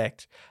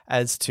respect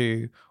as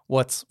to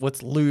what's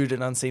lewd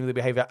and unseemly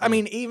behavior. I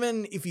mean,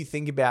 even if you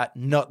think about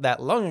not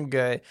that long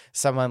ago,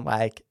 someone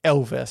like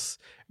Elvis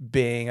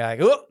being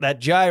like, "Oh, that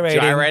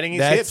gyrating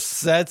his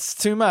hips. That's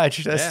too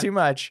much. That's too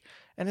much."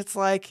 And it's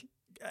like,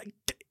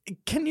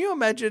 can you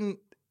imagine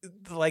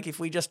like if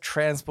we just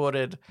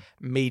transported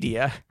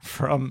media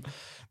from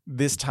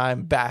this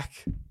time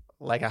back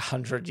like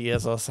 100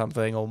 years or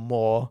something or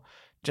more,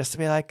 just to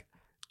be like,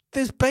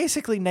 there's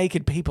basically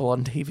naked people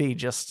on TV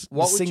just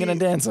singing and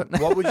dancing.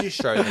 What would you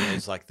show them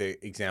as like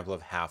the example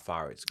of how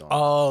far it's gone?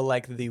 Oh,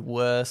 like the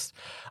worst.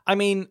 I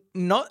mean,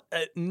 not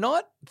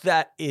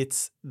that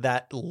it's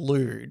that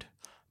lewd,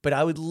 but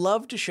I would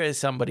love to show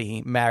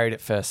somebody Married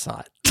at First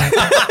Sight.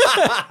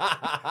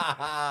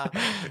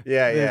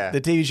 Yeah.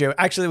 The TV show,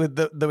 actually, with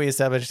that we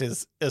established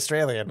is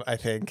Australian, I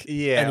think.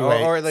 Yeah,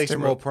 anyway, or at least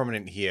more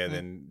prominent here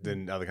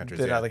than other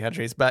countries. Other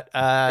countries, but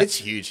it's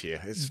huge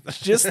here. It's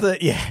just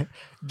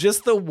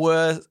the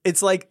worst.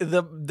 It's like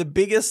the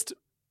biggest.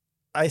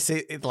 I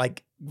see it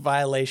like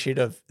violation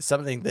of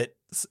something that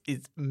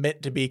is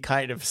meant to be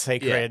kind of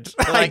sacred.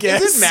 Yeah. Like, I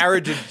guess. Isn't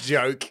marriage a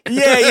joke?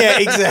 Yeah,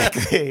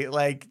 exactly.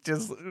 Like,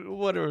 just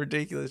what a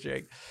ridiculous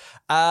joke.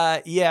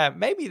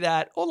 Maybe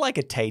that, or like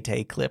a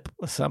Tay-Tay clip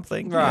or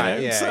something. Right,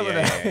 you know,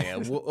 yeah.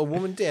 A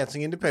woman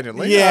dancing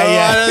independently.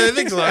 Yeah. I don't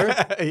think so.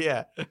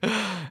 Yeah.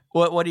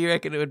 What do you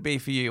reckon it would be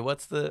for you?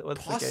 What's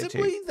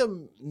possibly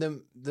the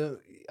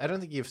I don't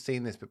think you've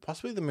seen this, but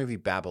possibly the movie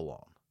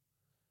Babylon.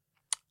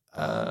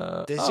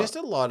 There's just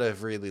a lot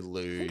of really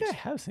lewd. I think I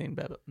have seen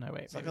Babylon. No,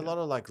 wait. It's like a lot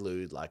of like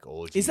lewd, like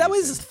orgies. Is that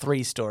was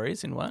 3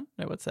 stories in one?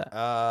 No, what's that?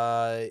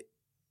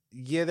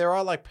 Yeah, there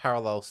are like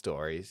parallel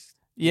stories.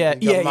 Yeah,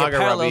 Margot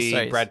Robbie,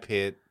 stories. Brad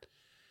Pitt.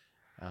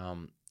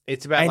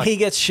 It's about he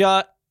gets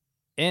shot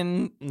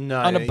on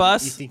a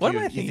bus. What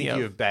am I thinking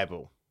of?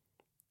 Babel.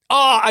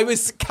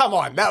 Come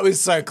on, that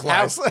was so How,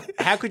 close.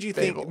 how could you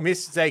think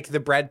mistake the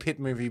Brad Pitt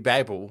movie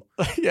Babel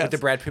Yes. with the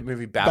Brad Pitt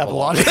movie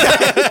Babylon?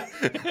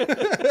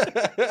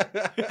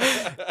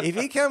 If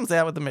he comes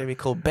out with a movie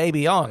called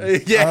Baby On,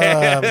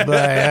 Yeah. oh boy,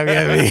 I'm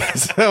gonna be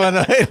so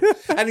annoyed.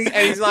 And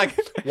he's like,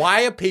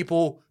 why are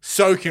people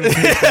so confused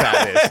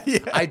about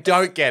this? I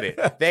don't get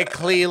it. They're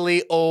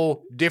clearly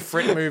all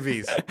different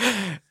movies.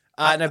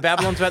 No,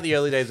 Babylon's about the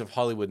early days of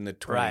Hollywood in the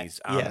 20s. Right.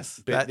 Yes.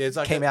 But That there's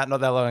like came out not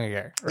that long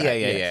ago. Right. Yeah.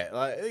 Yes.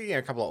 Like,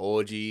 a couple of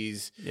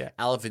orgies, Yeah.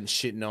 elephants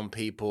shitting on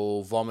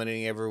people,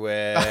 vomiting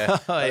everywhere. Oh,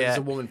 There's yeah.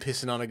 a woman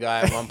pissing on a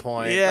guy at one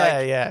point. Yeah,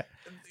 Like, yeah.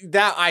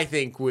 that I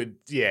think would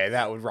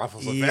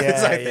ruffle some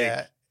feathers, I think.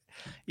 Yeah.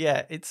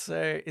 Yeah, it's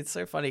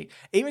so funny.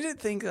 Even to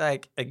think,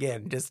 like,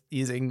 again, just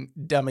using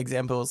dumb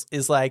examples,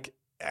 is like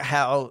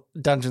how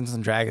Dungeons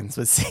and Dragons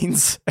was seen.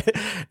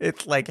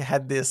 It like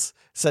had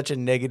such a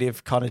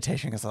negative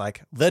connotation because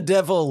like the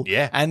devil,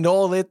 Yeah. and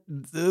all the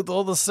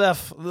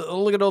stuff.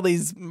 Look at all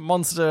these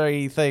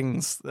monster-y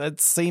things.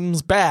 That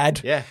seems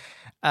bad. Yeah.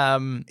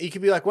 Um, It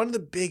could be like one of the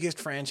biggest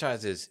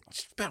franchises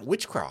just about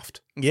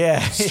witchcraft.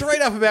 yeah,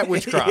 Straight up about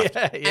witchcraft.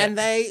 Yeah, yeah. And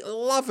they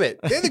love it.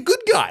 They're the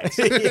good guys.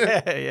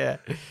 yeah.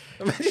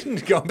 Imagine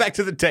going back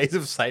to the days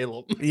of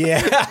Salem.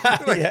 Yeah,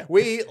 Like, yeah.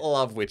 We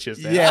love witches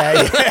now. Yeah,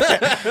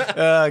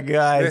 oh, They're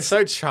guys.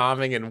 so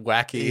charming and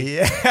wacky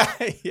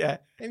Yeah, yeah.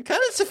 and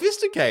kind of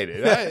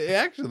sophisticated,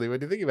 actually,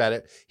 when you think about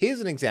it. Here's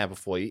an example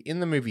for you. In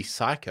the movie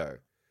Psycho,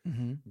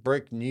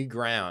 broke new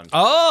ground.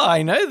 Oh,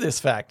 I know this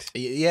fact.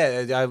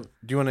 Yeah. Do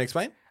you want to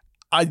explain?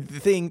 I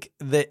think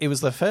that it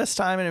was the first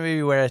time in a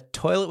movie where a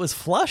toilet was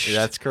flushed.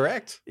 That's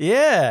correct.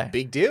 Yeah.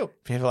 Big deal.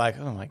 People are like,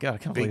 oh my God, I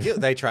can't Big believe deal.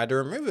 They tried to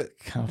remove it.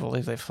 Can't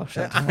believe they flushed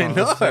that. I toilet.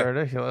 know. It's so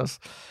ridiculous.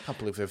 Can't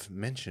believe they've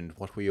mentioned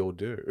what we all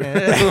do.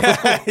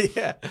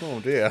 Yeah. Oh,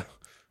 dear.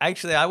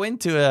 Actually, I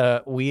went to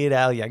a Weird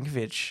Al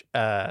Yankovic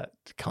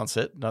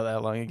concert not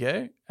that long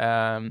ago,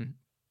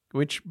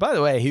 which, by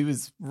the way, he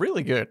was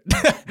really good,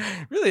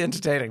 really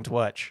entertaining to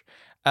watch.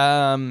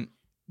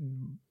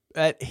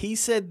 But he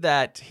said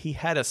that he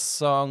had a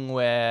song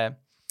where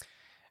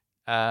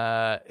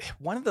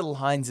one of the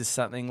lines is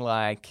something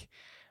like,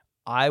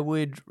 I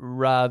would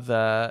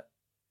rather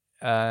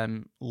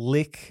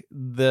lick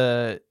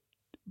the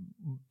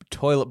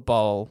toilet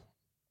bowl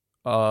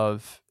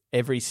of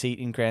every seat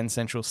in Grand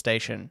Central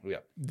Station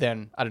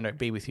than, I don't know,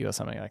 be with you or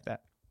something like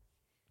that.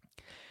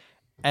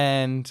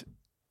 And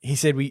he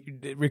said we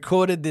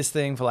recorded this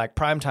thing for like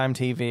primetime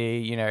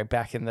TV, you know,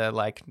 back in the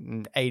like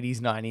 80s,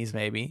 90s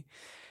maybe.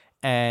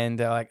 And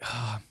they're like,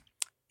 oh,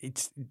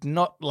 it's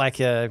not like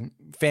a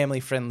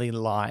family-friendly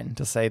line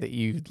to say that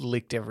you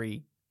licked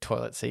every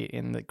toilet seat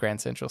in the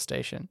Grand Central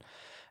Station.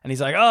 And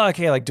he's like, oh,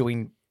 okay, like, do we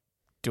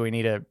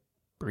need to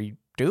redo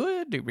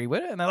it? Reword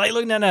it? And they're like,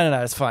 look,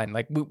 no, it's fine.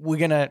 Like, we're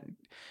gonna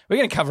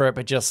cover it,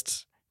 but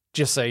just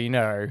so you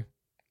know,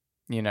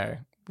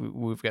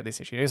 we've got this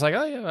issue. And he's like,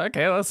 oh yeah,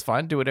 okay, that's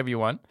fine. Do whatever you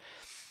want.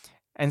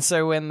 And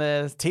so when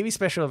the TV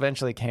special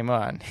eventually came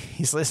on,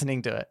 he's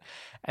listening to it,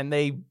 and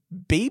they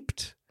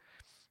beeped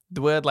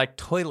the word like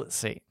toilet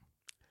seat.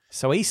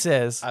 So he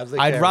says,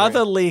 I'd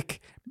rather lick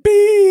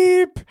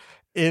beep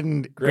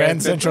in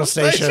Grand Central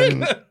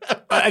Station.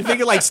 I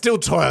think it like still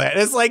toilet.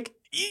 It's like,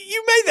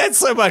 you made that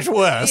so much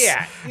worse.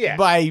 Yeah.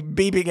 By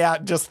beeping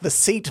out just the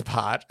seat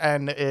part.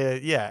 And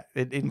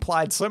it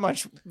implied so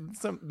much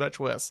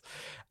worse.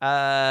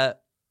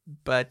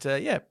 But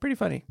pretty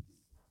funny.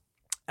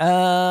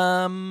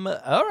 All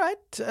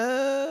right.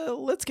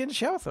 Let's get into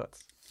shower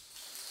thoughts.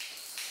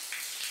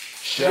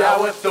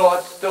 Shower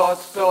thoughts, shower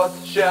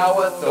thoughts,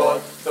 shower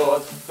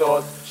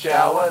thoughts,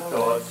 shower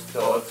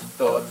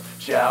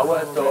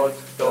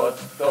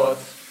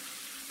thoughts.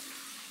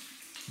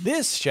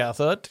 This shower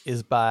thought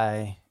is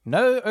by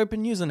No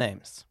Open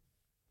Usernames.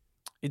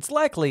 It's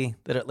likely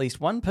that at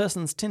least one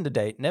person's Tinder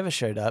date never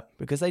showed up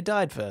because they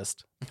died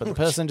first, but the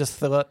person just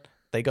thought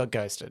they got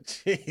ghosted.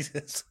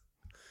 Jesus.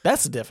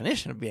 That's the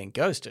definition of being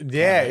ghosted.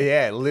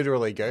 Yeah,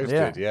 literally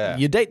ghosted, yeah.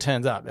 Your date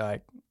turns up, you're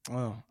like,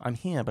 oh, I'm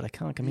here, but I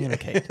can't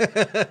communicate.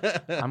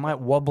 I might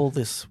wobble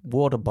this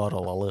water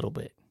bottle a little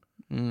bit.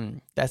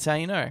 That's how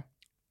you know.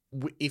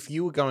 If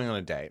you were going on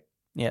a date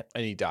Yeah.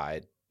 and you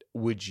died,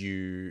 would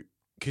you...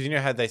 Because you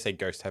know how they say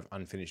ghosts have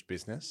unfinished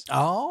business?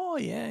 Oh,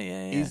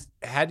 yeah.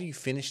 How do you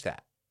finish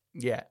that?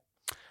 Yeah.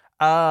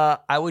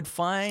 I would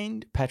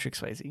find Patrick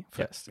Swayze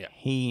first. Yeah.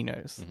 He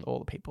knows all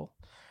the people.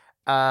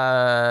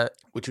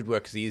 Which would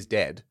work because he is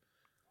dead.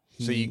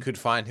 So you could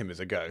find him as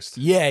a ghost.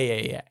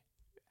 Yeah.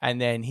 And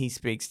then he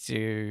speaks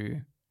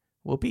to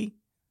Whoopi.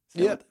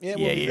 Yeah.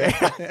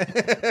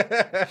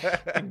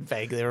 I'm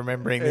vaguely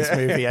remembering this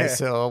movie I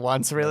saw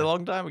once a really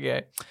long time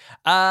ago.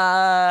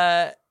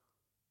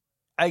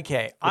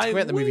 Okay. It's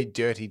about the movie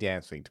Dirty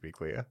Dancing, to be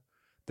clear.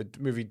 The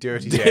movie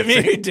Dirty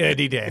Dancing.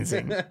 Dirty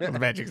Dancing. The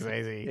Magic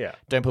Swayze. Yeah.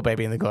 Don't put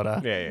baby in the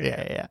gutter.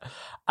 Yeah.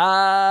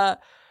 I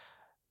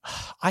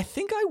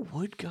think I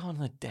would go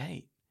on a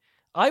date.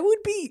 I would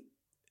be...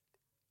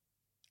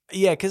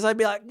 Yeah, because I'd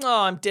be like,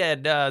 oh, I'm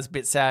dead. It's a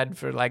bit sad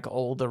for like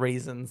all the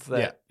reasons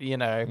that,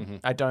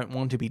 I don't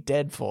want to be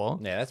dead for.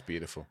 Yeah, that's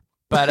beautiful.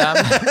 But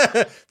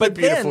but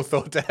Beautiful then,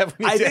 thought to have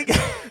when I you're dead. think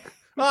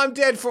Oh, I'm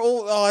dead for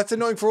all. Oh, it's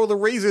annoying for all the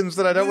reasons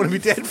that I don't want to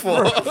be dead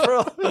for.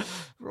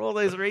 for all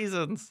those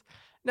reasons.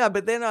 No,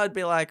 but then I'd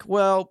be like,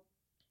 well,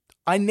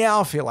 I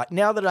now feel like,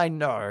 now that I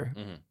know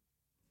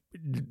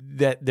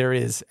that there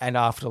is an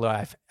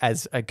afterlife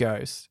as a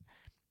ghost,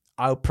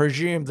 I'll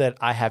presume that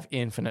I have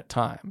infinite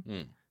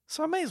time.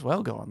 So I may as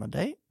well go on the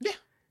date. Yeah.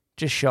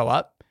 Just show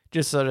up,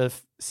 just sort of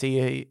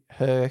see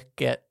her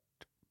get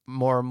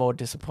more and more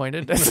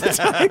disappointed as the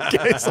time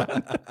goes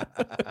on.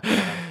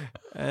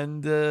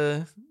 And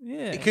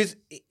yeah. Because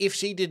if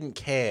she didn't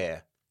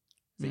care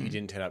that you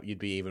didn't turn up, you'd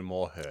be even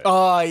more hurt.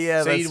 Oh,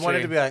 yeah, so that's you'd want her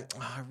true. to be like,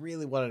 oh, I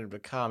really wanted her to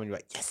come. And you're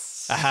like,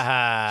 yes.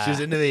 Ah. She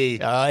was into me.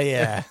 Oh,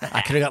 yeah.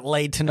 I could have got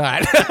laid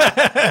tonight.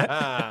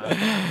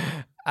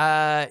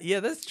 Yeah,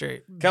 that's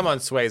true. Come on,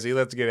 Swayze,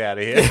 let's get out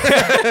of here.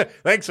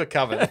 Thanks for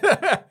coming.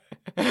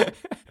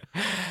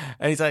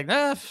 And he's like,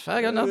 nah,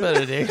 I got nothing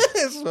better to do.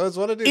 That's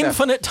what I do now.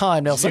 Infinite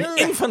time, Nelson. You know-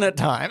 Infinite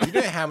time. You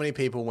know how many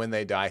people, when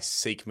they die,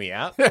 seek me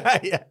out?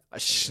 Yeah. I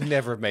should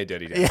never have made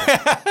Dirty Dancing.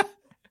 Yeah.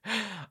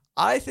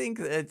 I think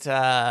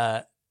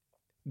that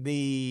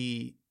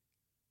this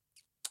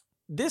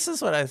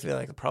is what I feel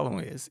like the problem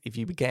is if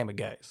you became a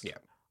ghost. Yeah.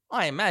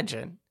 I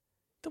imagine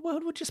the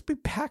world would just be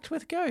packed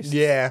with ghosts.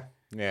 Yeah.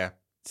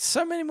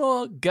 So many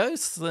more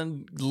ghosts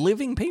than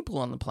living people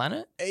on the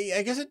planet.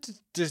 I guess it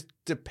just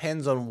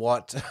depends on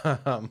what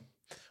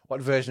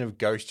version of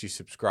Ghost you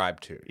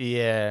subscribe to.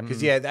 Yeah.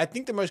 Because, I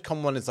think the most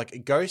common one is like a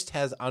ghost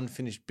has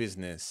unfinished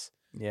business.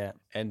 Yeah.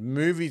 And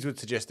movies would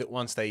suggest that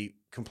once they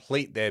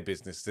complete their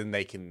business, then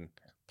they can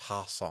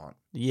pass on.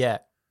 Yeah.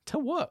 To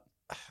what?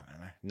 I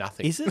don't know.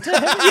 Nothing. Is it to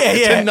heaven?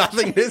 Yeah. To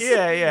nothingness.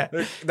 Yeah.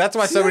 That's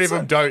why See, so many of that's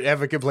them don't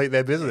ever complete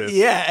their business.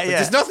 Yeah.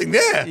 There's nothing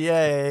there.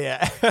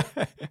 Yeah.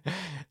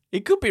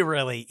 It could be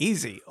really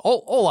easy.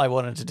 All I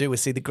wanted to do was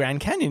see the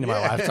Grand Canyon in my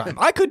lifetime.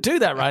 I could do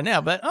that right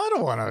now, but I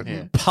don't want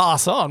to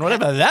pass on,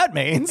 whatever that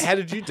means. How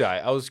did you die?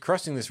 I was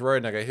crossing this road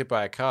and I got hit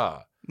by a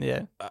car.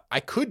 Yeah. I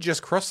could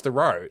just cross the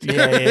road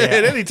Yeah.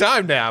 at any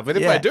time now, but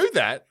if Yeah. I do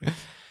that,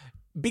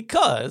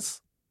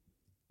 Because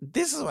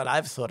this is what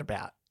I've thought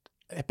about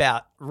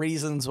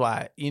reasons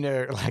why,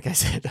 like I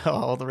said,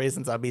 all the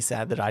reasons I'd be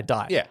sad that I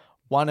died. Yeah.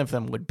 One of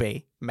them would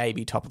be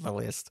maybe top of the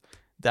list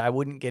that I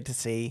wouldn't get to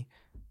see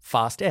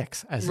Fast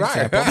X as an Right,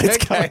 example. right, It's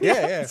okay, coming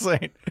out yeah.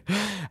 soon.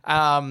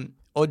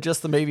 Or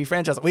just the movie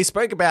franchise. We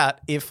spoke about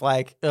if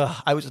I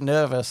was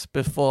nervous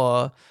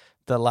before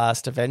the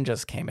last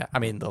Avengers came out. I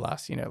mean, the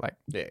last,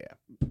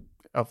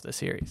 of the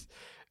series.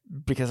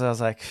 Because I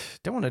was like,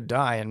 don't want to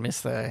die and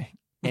miss the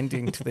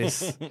ending to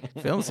this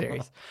film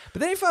series. But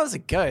then if I was a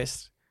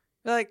ghost,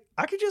 I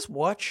could just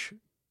watch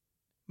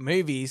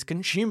movies,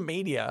 consume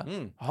media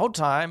the whole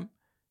time.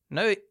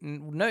 No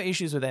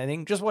issues with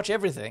anything. Just watch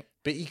everything.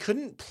 but you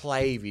couldn't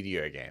play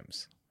video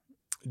games.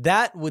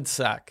 That would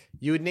suck.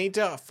 You would need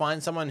to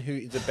find someone who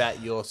is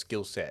about your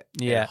skill set.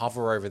 Yeah. And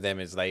hover over them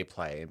as they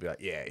play and be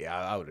like, yeah,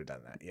 I would have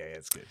done that. Yeah,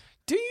 it's good.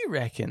 Do you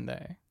reckon,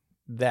 though,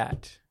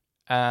 that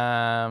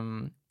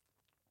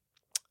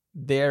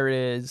there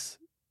is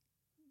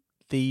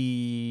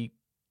the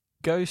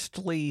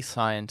ghostly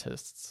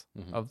scientists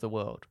of the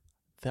world,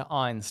 the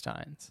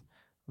Einsteins,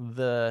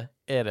 the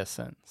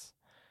Edisons,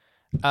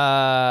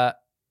 that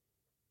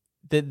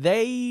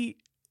they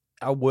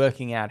are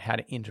working out how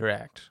to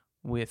interact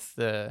with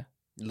the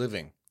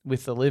Living.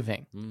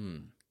 living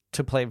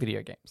to play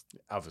video games?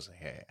 Obviously,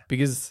 yeah.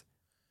 Because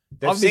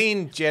They've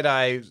seen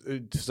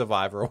Jedi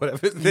Survivor or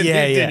whatever. The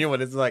Yeah. new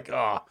one. It's like,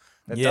 oh,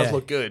 that Yeah. does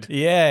look good.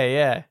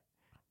 Yeah.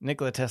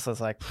 Nikola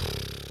Tesla's like,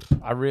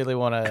 I really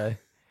want to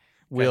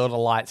wield a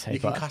lightsaber. You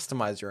can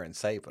customize your own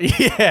saber.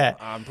 Yeah.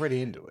 I'm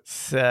pretty into it.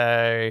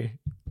 So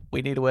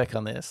we need to work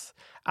on this.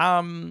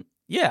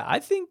 Yeah, I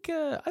think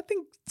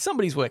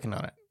somebody's working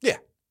on it. Yeah.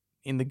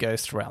 In the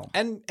ghost realm.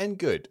 And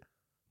good.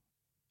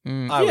 I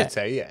Yeah. would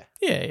say, yeah.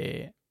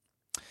 Yeah.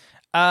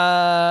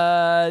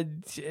 Okay,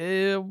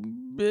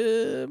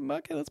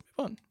 let's move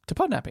on to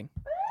podnapping.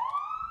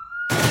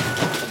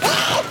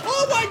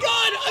 Oh my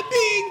God, I'm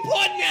being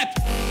podnapped.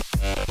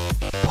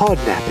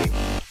 Podnapping.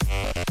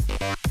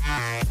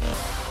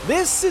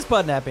 This is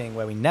podnapping,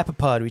 where we nap a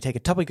pod. We take a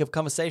topic of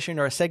conversation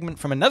or a segment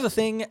from another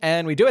thing,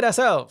 and we do it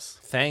ourselves.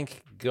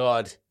 Thank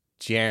God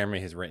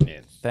Jeremy has written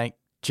in. Thank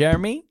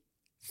Jeremy.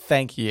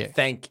 Thank you.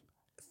 Thank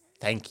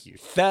you.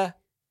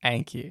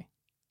 Thank you.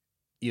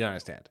 You don't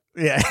understand.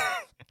 Yeah.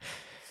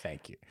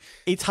 Thank you.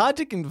 It's hard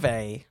to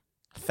convey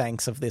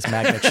thanks of this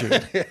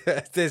magnitude.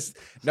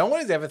 No one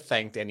has ever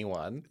thanked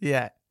anyone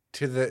Yeah.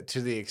 to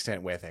the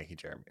extent where thank you,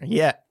 Jeremy.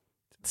 Yeah.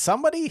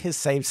 Somebody has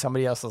saved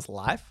somebody else's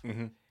life,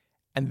 and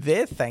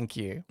their thank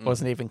you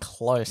wasn't even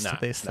close to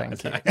this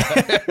thank you.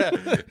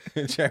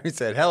 Jeremy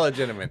said, "Hello,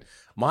 gentlemen.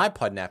 My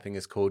podnapping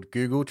is called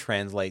Google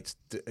Translate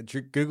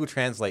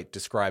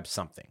describes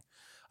something.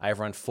 I have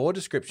run 4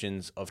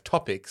 descriptions of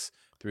topics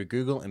through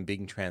Google and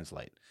Bing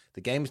Translate. The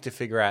game is to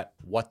figure out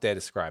what they're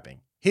describing.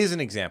 Here's an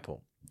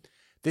example.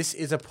 This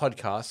is a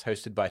podcast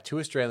hosted by two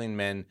Australian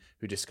men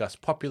who discuss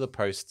popular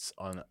posts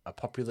on a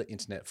popular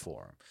internet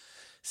forum.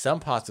 Some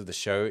parts of the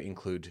show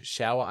include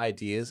shower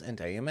ideas and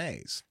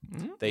AMAs.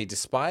 They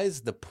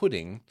despise the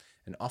pudding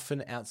and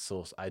often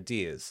outsource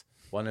ideas.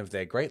 One of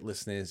their great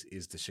listeners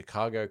is the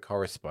Chicago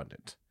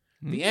Correspondent.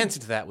 The answer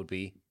to that would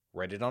be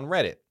Reddit on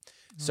Reddit.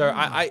 So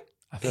I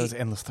thought it was an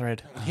endless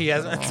thread. he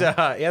hasn't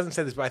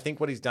said this, but I think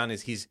what he's done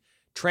is he's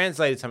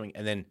translated something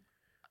and then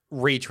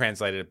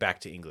retranslated it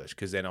back to English,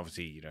 because then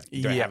obviously you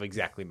don't have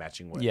exactly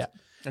matching words. Yeah.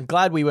 I'm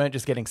glad we weren't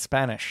just getting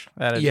Spanish.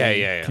 That'd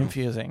be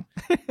confusing.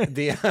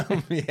 The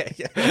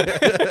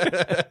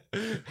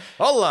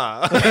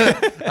Hola.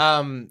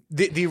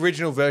 The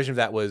original version of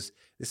that was,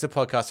 this is a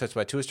podcast hosted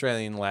by two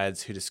Australian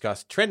lads who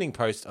discuss trending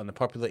posts on the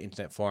popular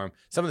internet forum.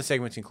 Some of the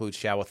segments include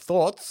shower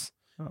thoughts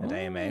and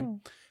AMA.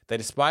 They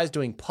despise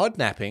doing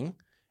podnapping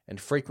and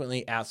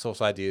frequently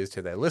outsource ideas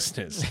to their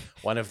listeners.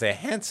 One of their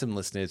handsome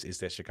listeners is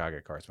their Chicago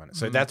correspondent.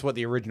 So that's what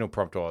the original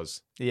prompt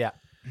was. Yeah.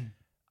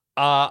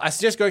 I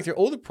suggest going through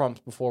all the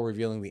prompts before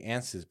revealing the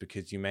answers,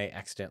 because you may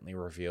accidentally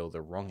reveal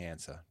the wrong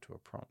answer to a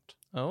prompt.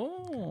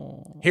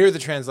 Oh. Here are the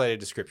translated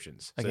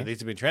descriptions. So Okay. these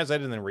have been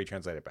translated and then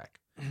retranslated back.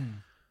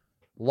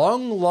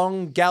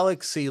 Long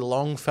galaxy,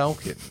 long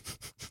falcon.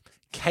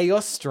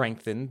 Chaos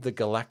strengthened the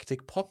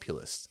galactic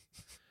populace.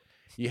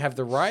 You have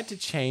the right to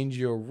change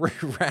your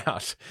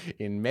route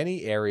in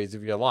many areas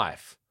of your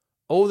life.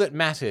 All that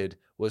mattered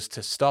was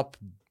to stop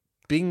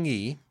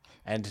Bingy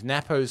and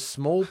Napo's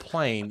small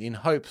plane in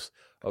hopes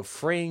of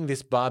freeing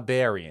this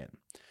barbarian.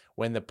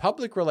 When the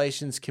Public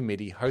Relations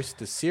Committee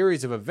hosts a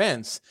series of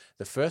events,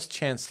 the first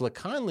chancellor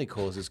kindly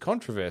causes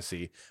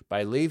controversy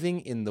by leaving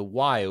in the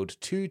wild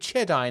two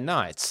Chedi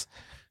Knights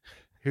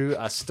who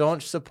are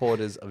staunch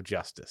supporters of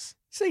justice.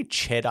 Say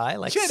Chedi,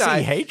 like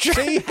Chedi.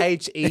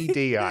 CH?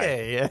 Chedi.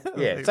 Yeah.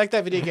 Yeah, it's like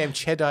that video game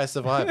Chedi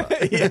Survivor.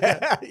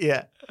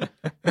 Yeah.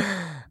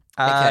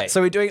 Okay.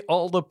 So we're doing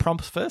all the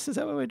prompts first? Is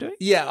that what we're doing?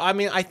 Yeah, I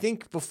mean, I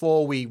think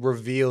before we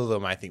reveal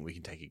them, I think we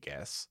can take a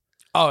guess.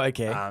 Oh,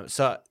 okay.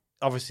 So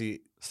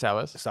obviously, Star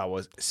Wars. Star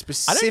Wars I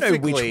specifically.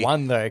 don't know which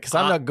one, though, because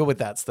I'm not good with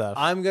that stuff.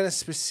 I'm going to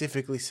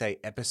specifically say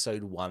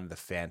Episode 1, The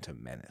Phantom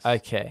Menace.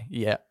 Okay,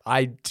 yeah.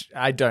 I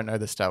don't know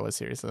the Star Wars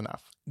series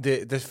enough.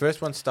 The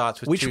first one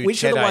starts with Which two of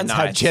Jedi the ones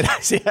Knights. have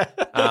Jedis?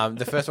 Yeah.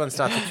 The first one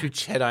starts with two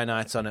Jedi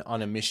Knights on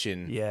a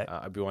mission.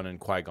 Yeah. Obi-Wan and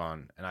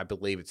Qui-Gon, and I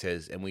believe it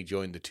says, and we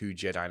joined the two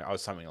Jedi. Or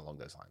something along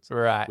those lines.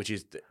 Right. Which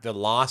is the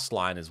last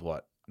line is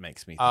what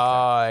makes me think that.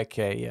 Oh,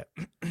 okay,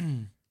 yeah.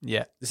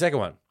 Yeah. The second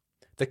one.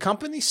 The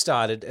company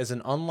started as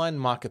an online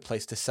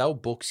marketplace to sell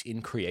books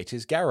in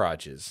creators'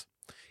 garages.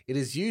 It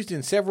is used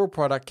in several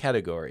product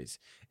categories.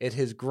 It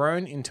has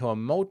grown into a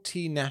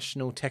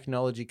multinational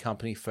technology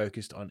company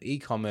focused on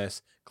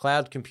e-commerce,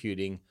 cloud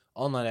computing,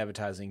 online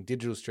advertising,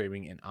 digital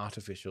streaming, and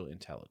artificial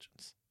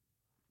intelligence.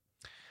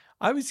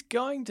 I was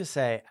going to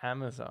say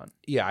Amazon,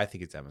 Yeah, I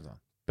think it's Amazon.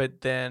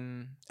 but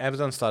then...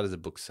 Amazon started as a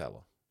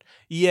bookseller.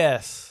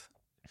 Yes.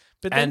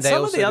 But then And they some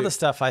of also the do- other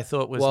stuff I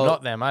thought was Well,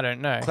 not them. I don't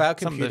know. Cloud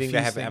Some of the computing, they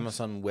few have things.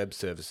 Amazon Web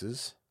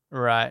Services.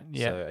 Right,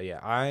 yeah. So, yeah,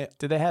 I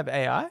Do they have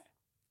AI?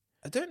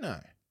 don't know.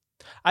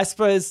 I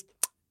suppose,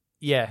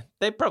 yeah,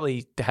 they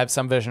probably have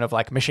some version of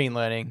like machine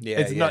learning. Yeah,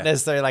 it's not yeah.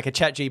 necessarily like a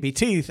chat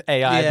GPT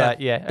AI, but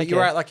yeah. But you're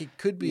okay. right, like it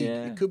could be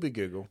Yeah.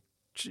 Google.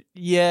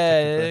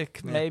 Yeah,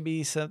 Technically,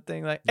 maybe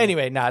something like.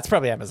 Anyway, no, it's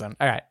probably Amazon.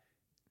 All right.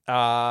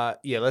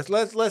 Yeah,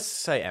 let's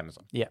say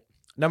Amazon. Yeah.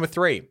 Number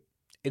 3.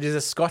 It is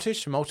a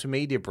Scottish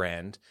multimedia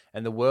brand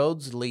and the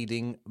world's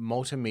leading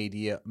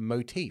multimedia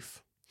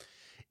motif.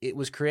 It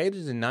was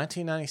created in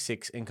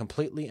 1996 in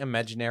completely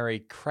imaginary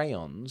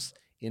crayons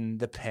in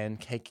the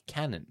pancake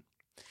canon.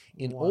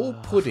 In all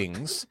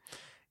puddings,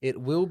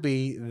 it will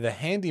be the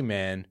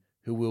handyman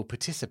who will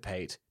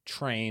participate,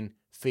 train,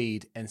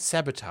 feed, and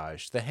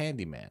sabotage the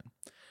handyman.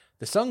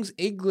 The song's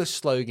English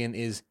slogan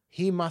is,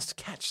 "He must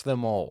catch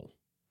them all."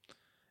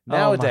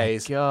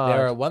 Nowadays, God.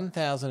 there are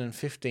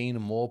 1,015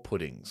 more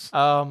puddings.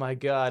 Oh my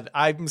God,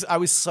 I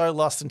was so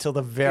lost until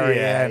the very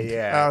Yeah, end.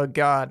 yeah. Oh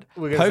God,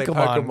 We're gonna say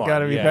Pokemon,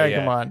 gotta be Yeah,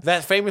 yeah. Pokemon.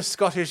 That famous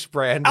Scottish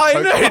brand. I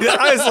Pokemon. know.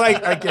 I was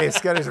like, okay,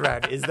 Scottish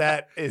brand. Is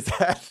that?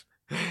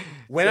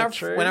 When that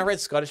true? I read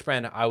Scottish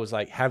brand, I was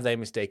like, have they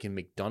mistaken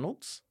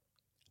McDonald's?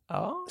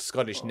 Oh,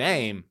 Scottish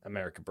name,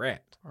 American brand.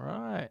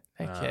 right.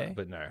 Okay.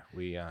 But no,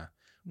 we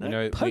no,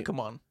 know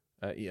Pokemon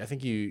I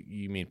think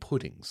you mean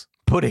puddings.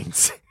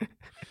 puddings.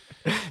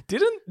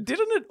 Didn't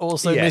it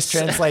also Yes.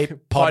 mistranslate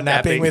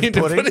podnapping with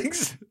into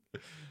puddings?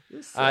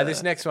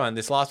 This next one,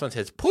 this last one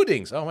says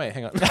puddings. Oh wait,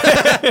 hang on.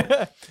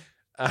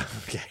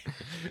 Okay.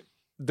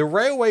 The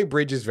railway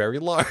bridge is very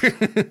low.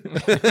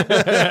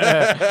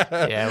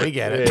 Yeah, we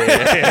get it.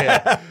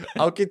 Yeah.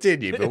 I'll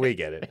continue, but we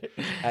get it.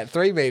 At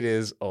 3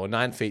 meters or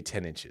 9 feet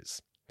 10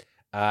 inches.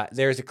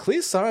 There is a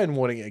clear sign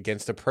warning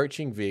against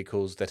approaching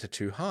vehicles that are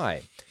too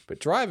high, but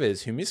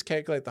drivers who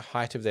miscalculate the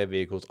height of their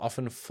vehicles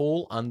often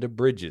fall under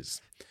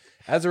bridges.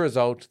 As a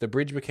result, the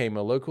bridge became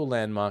a local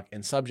landmark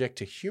and subject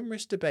to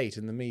humorous debate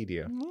in the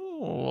media.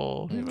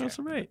 Oh, that's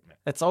right.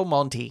 That's all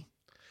Monty.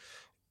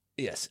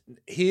 Yes.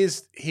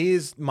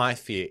 Here's my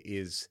fear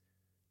is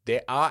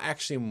there are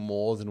actually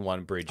more than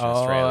one bridge in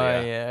Australia.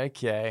 Oh, yeah,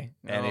 okay.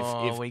 And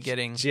if we're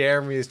getting...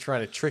 Jeremy is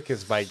trying to trick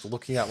us by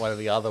looking at one of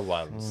the other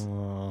ones.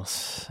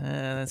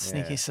 That's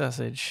sneaky Yeah.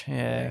 sausage. Yeah,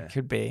 Yeah.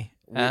 could be.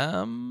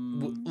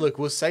 Look,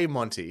 we'll say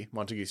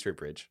Montague Street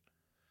Bridge.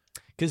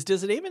 Because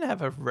does it even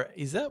have a...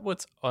 is that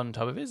what's on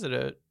top of it? Is it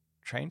a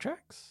train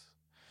tracks?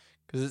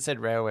 Because it said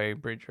railway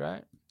bridge,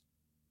 right?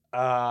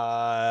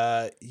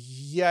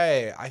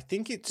 Yeah, I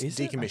think it's Is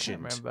it? I decommissioned.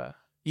 can't remember.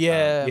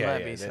 Yeah, yeah, might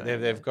yeah. be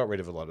something They've like got rid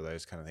of a lot of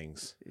those kind of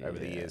things that. over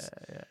the years.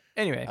 Yeah.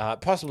 Anyway,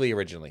 Possibly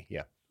originally,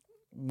 yeah.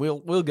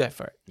 we'll go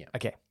for it. Yeah.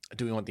 Okay,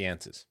 Do we want the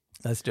answers?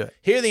 let's do it.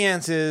 Here are the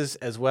answers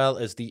as well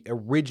as the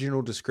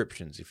original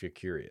descriptions if you're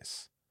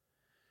curious.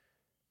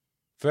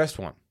 First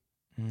one,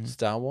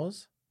 Star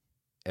Wars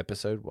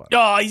Episode 1.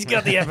 Oh, he's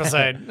got the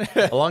episode.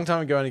 A long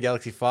time ago in a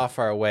galaxy far,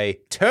 far away,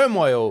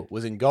 turmoil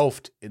was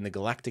engulfed in the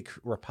Galactic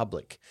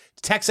Republic.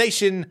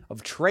 Taxation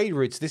of trade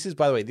routes. This is,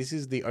 by the way, this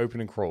is the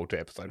open and crawl to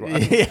Episode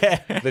 1.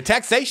 Yeah. The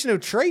taxation of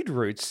trade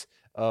routes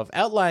of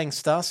outlying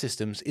star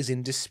systems is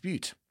in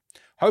dispute.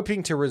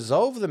 Hoping to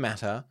resolve the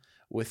matter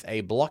with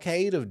a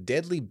blockade of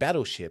deadly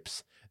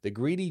battleships, the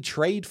greedy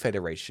Trade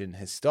Federation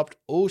has stopped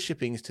all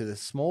shippings to the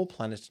small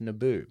planet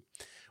Naboo,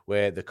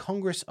 where the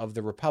Congress of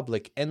the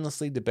Republic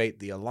endlessly debate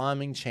the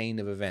alarming chain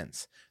of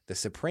events. The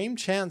Supreme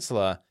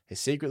Chancellor has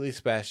secretly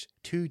dispatched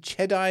 2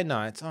 Jedi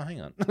Knights. Oh,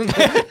 hang on.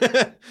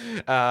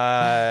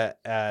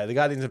 The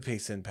Guardians of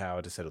Peace and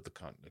Power to settle the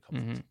conflict.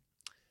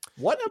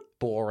 What a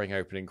boring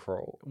opening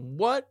crawl.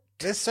 What?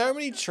 There's so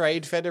many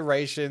trade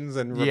federations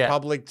and Yeah.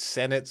 republic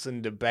senates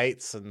and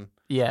debates and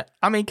Yeah.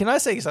 I mean, can I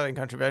say something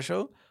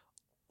controversial?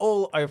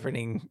 All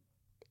opening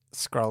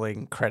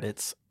scrolling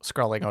credits,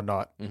 scrolling or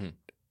not,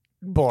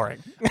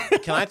 boring.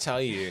 can I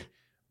tell you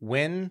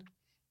when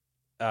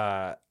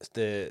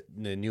the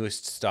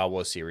newest Star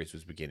Wars series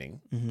was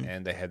beginning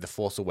and they had The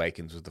Force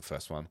Awakens was the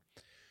first one.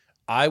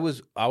 I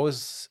was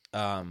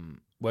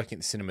working at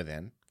the cinema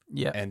then.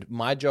 Yeah. And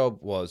my job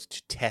was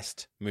to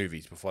test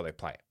movies before they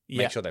play.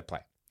 Yeah. Make sure they play.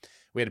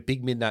 We had a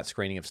big midnight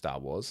screening of Star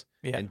Wars.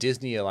 Yeah. And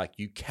Disney are like,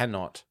 you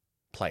cannot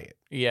play it.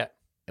 Yeah.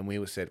 And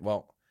we said,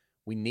 well,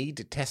 we need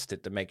to test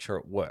it to make sure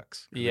it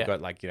works. Yeah. We've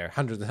got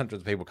hundreds and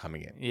hundreds of people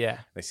coming in. Yeah.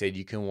 They said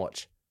you can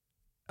watch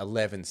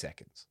 11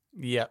 seconds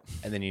Yeah.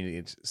 and then you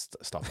need to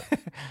stop it.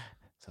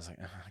 So I was like,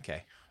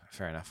 okay,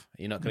 fair enough.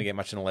 You're not going to get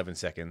much in 11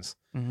 seconds.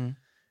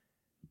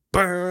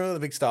 Brr, the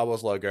big Star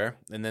Wars logo.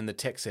 And then the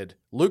text said,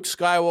 Luke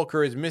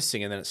Skywalker is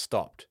missing. And then it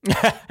stopped.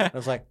 I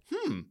was like,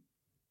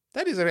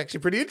 that is actually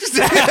pretty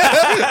interesting.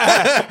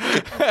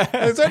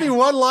 There's only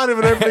one line of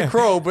an opening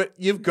crawl, but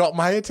you've got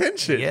my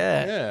attention.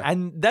 Yeah.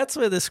 And that's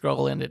where the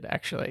scroll ended,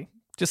 actually.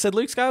 Just said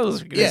Luke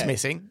Skywalker is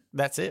missing.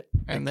 That's it.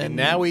 And then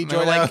now we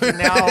join now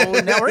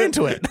we're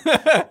into it.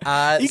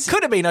 He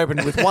could have been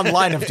opened with one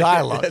line of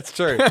dialogue. That's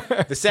true.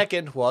 The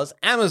second was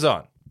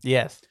Amazon.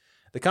 Yes.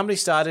 The company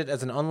started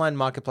as an online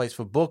marketplace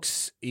for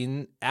books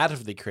out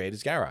of the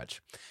creator's garage.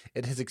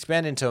 It has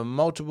expanded into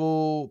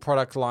multiple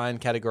product line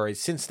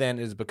categories. Since then,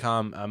 it has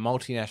become a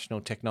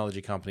multinational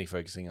technology company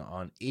focusing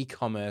on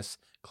e-commerce,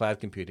 cloud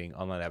computing,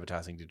 online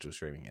advertising, digital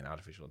streaming, and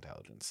artificial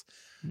intelligence.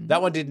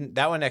 That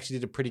one actually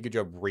did a pretty good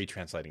job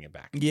retranslating it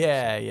back.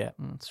 Yeah.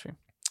 That's true.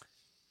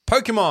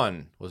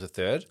 Pokemon was a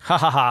third. Ha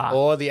ha ha.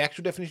 Or the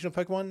actual definition of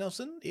Pokemon,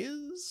 Nelson,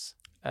 is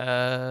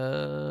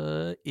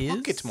Is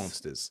pocket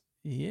monsters.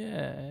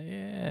 Yeah,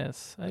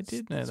 yes. I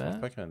did know That's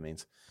that. what Pokemon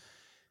means.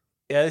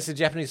 Yeah, this is a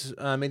Japanese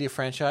media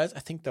franchise. I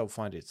think they'll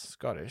find it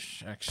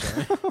Scottish,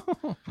 actually.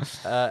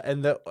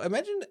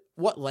 Imagine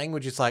what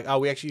language it's like. Oh,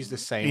 we actually use the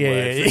same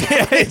word.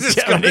 It's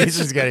Japanese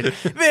is good.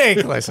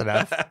 Very close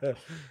enough.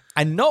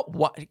 And not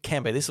what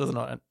Cambo, this was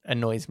not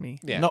annoys me.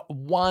 Yeah. Not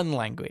one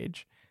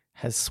language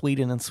has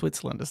Sweden and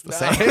Switzerland as the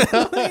same.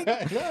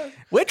 No.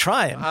 We're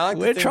trying. I like to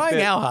We're think trying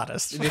that our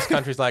hardest. This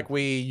country's like,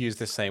 we use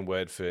the same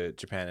word for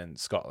Japan and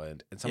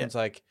Scotland. And someone's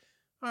like,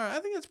 all right, I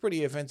think that's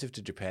pretty offensive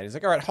to Japan. He's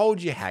like, all right,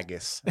 hold your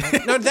haggis. I'm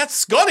like, no, that's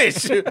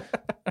Scottish.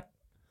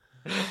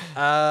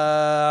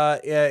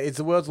 It's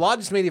the world's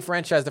largest media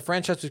franchise. The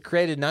franchise was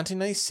created in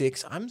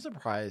 1996. I'm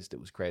surprised it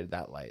was created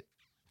that late.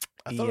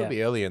 I thought it would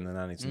be earlier in the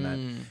 90s than that.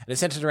 And it's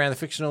centered around the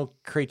fictional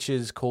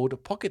creatures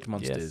called pocket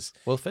monsters.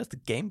 Yes. Well, first the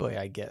Game Boy,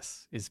 I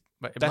guess,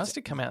 must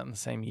have come out in the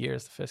same year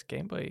as the first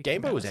Game Boy. Game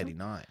came Boy out, was wasn't it?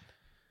 89.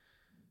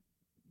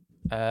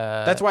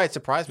 Uh, That's why it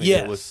surprised me.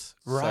 That it was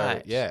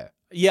right. yeah.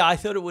 Yeah, I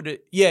thought it would.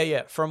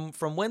 Yeah. From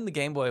when the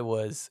Game Boy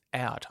was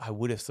out, I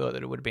would have thought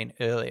that it would have been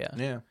earlier.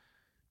 Yeah.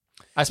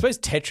 I suppose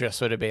Tetris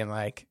would have been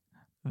like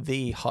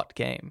the hot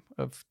game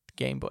of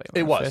Game Boy.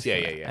 when It was. first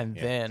Yeah. came out. And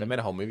They then, made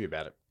a whole movie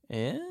about it.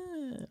 yeah.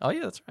 Oh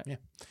yeah, that's right.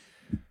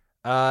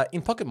 Yeah.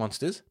 In Pocket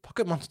Monsters,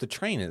 Pocket Monster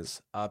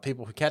trainers are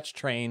people who catch,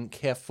 train,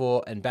 care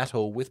for, and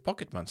battle with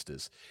Pocket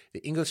Monsters. The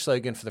English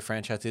slogan for the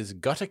franchise is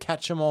 "Gotta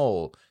catch 'em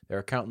all." There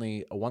are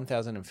currently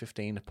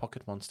 1,015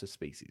 Pocket Monster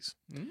species.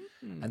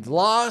 And the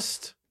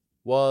last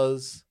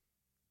was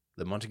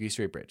the Montague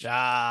Street Bridge.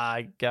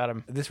 I got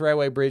him. This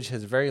railway bridge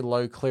has very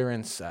low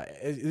clearance.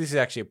 This is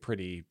actually a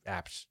pretty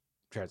apt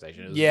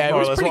translation. Is Yeah, it more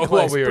was or less pretty what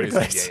close, we already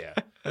pretty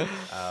said.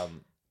 Yeah.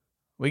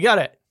 We got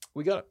it.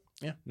 We got it.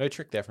 Yeah, no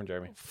trick there from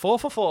Jeremy. 4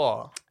 for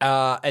 4.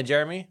 And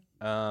Jeremy,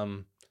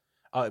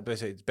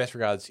 basically, it's best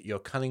regards, your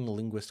cunning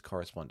linguist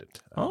correspondent.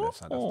 They've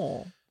signed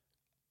off.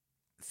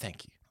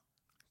 Thank you.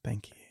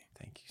 Thank you.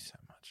 Thank you so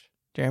much.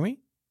 Jeremy?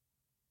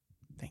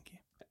 Thank you.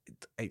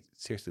 Hey,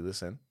 seriously,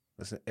 listen.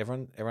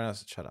 Everyone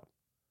else, shut up.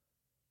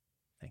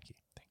 Thank you.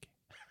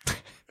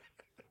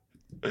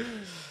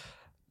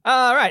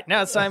 All right,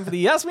 now it's time for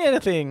the Ask Me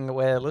Anything,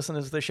 where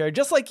listeners of the show,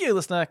 just like you,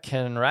 listener,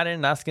 can write in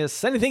and ask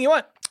us anything you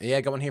want. Yeah,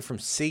 got one here from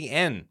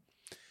CN.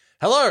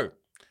 Hello.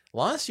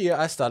 Last year,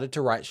 I started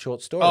to write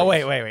short stories. Oh,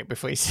 wait,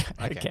 before you say.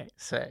 Okay,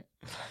 so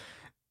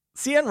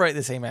CN wrote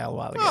this email a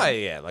while ago. Oh,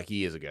 yeah, like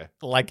years ago.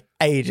 Like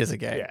ages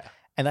ago. Yeah.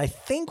 And I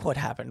think what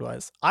happened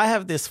was I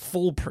have this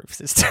foolproof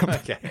system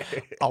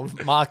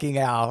of marking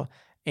our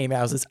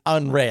emails as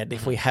unread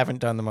if we haven't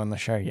done them on the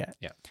show yet.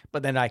 Yeah.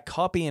 But then I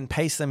copy and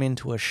paste them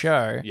into a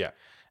show. Yeah.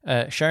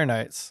 Show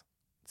notes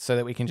so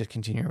that we can just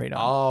continue to read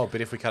on. Oh,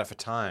 but if we cut it for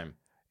time.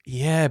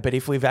 Yeah, but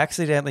if we've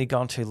accidentally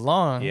gone too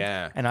long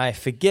and I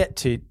forget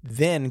to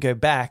then go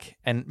back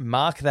and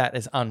mark that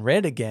as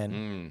unread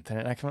again,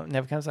 then it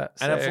never comes up.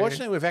 And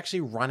unfortunately, we've actually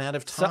run out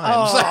of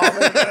time.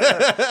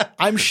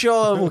 I'm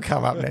sure it will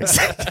come up next.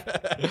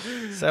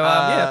 So,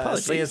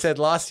 apologies. Leah said,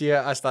 last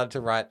year I started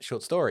to write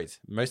short stories,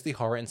 mostly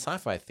horror and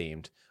sci-fi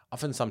themed,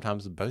 often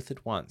sometimes both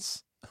at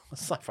once.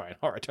 Sci-fi and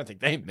horror, I don't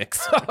think they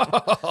mix.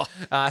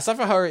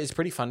 Sci-fi horror is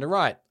pretty fun to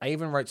write. I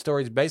even wrote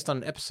stories based on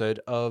an episode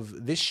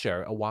of this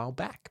show a while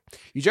back.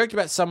 You joked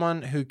about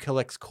someone who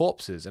collects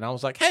corpses, and I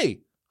was like,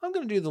 hey, I'm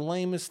going to do the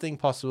lamest thing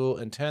possible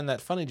and turn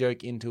that funny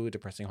joke into a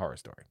depressing horror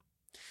story.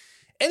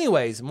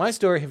 Anyways, my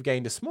story have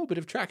gained a small bit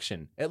of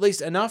traction, at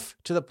least enough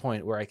to the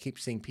point where I keep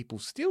seeing people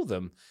steal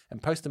them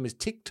and post them as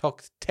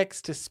TikTok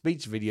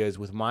text-to-speech videos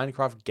with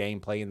Minecraft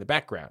gameplay in the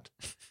background.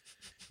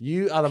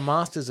 You are the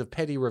masters of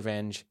petty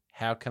revenge.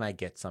 How can I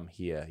get some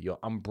here? Your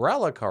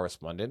umbrella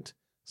correspondent,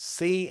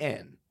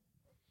 CN.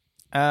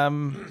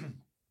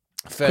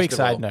 Quick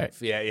side note.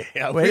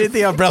 Yeah. Where did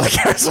the umbrella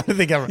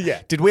correspondent come from?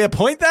 Yeah. Did we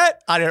appoint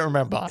that? I don't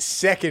remember.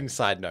 Second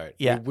side note.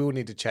 Yeah. We will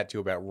need to chat to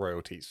you about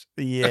royalties.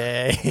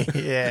 Yeah.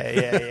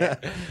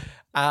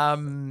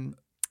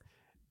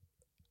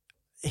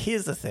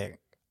 Here's the thing.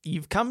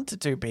 You've come to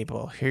two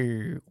people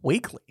who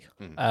weekly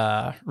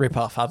rip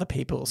off other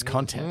people's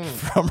content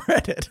from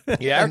Reddit.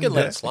 Yeah, I can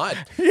let it slide.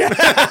 Yeah.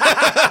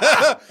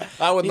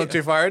 I wouldn't look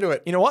too far into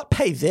it. You know what?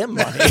 Pay them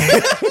money.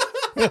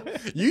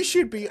 You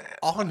should be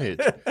honored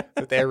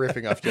that they're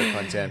ripping off your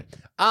content.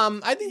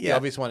 I think the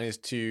obvious one is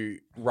to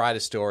write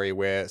a story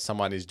where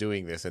someone is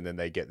doing this and then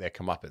they get their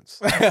comeuppance.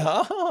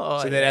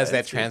 So then as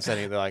they're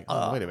translating, they're like,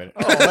 wait a minute.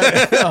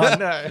 Oh,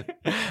 no.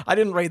 I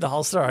didn't read the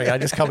whole story. I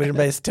just copied and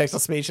pasted text or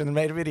speech and then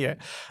made a video.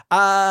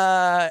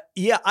 I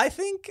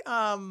think,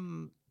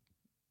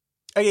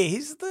 okay,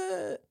 here's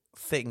the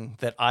thing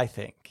that I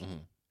think.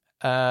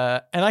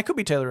 And I could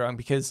be totally wrong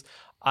because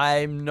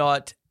I'm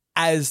not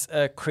as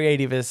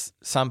creative as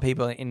some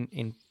people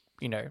in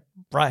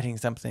writing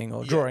something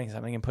or drawing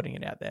something and putting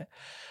it out there.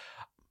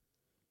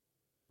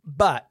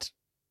 But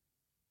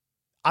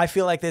I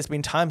feel like there's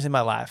been times in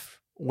my life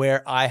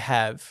where I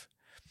have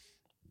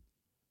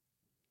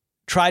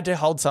tried to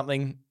hold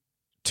something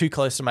too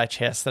close to my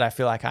chest that I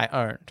feel like I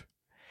owned,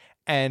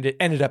 and it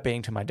ended up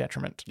being to my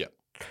detriment. Yeah.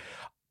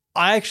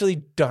 I actually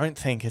don't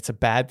think it's a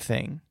bad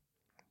thing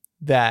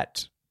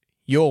that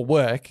your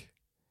work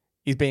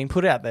is being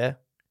put out there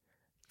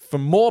for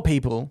more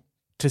people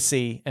to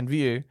see and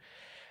view.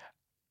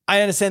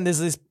 I understand there's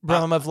this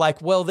problem of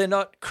like, well, they're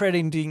not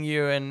crediting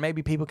you and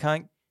maybe people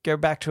can't go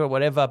back to it,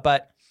 whatever.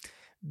 But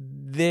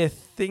the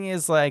thing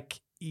is like,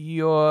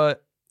 you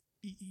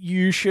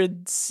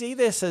should see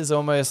this as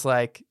almost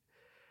like,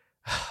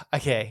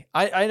 okay,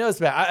 I know it's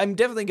bad. I'm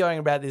definitely going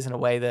about this in a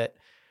way that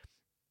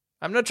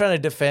I'm not trying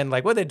to defend,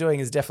 like what they're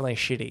doing is definitely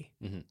shitty.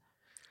 Mm-hmm.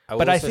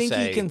 But I think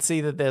you can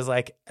see that there's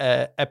like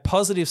a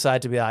positive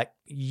side to be like,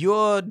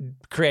 you're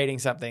creating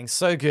something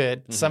so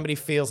good, somebody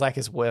feels like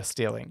it's worth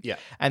stealing. Yeah.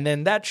 And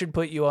then that should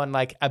put you on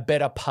like a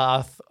better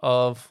path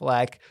of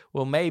like,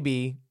 well,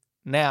 maybe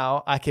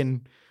now I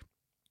can,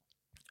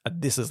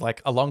 this is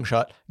like a long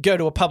shot, go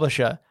to a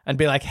publisher and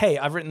be like, hey,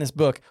 I've written this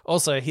book.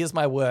 Also, here's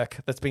my work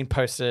that's been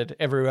posted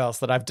everywhere else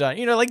that I've done.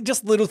 You know, like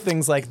just little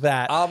things like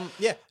that.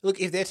 Yeah.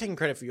 Look, if they're taking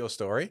credit for your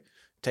story,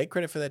 take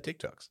credit for their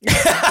TikToks.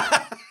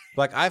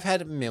 Like, I've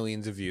had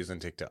millions of views on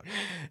TikTok.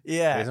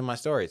 Yeah. These are my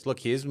stories. Look,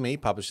 here's me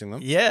publishing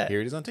them. Yeah.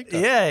 Here it is on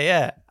TikTok.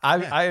 Yeah.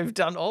 I've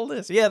done all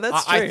this. Yeah,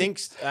 that's true.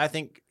 I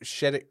think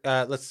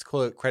let's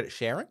call it credit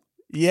sharing.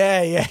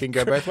 Yeah. It can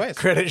go both ways.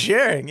 Credit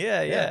sharing.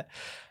 Yeah.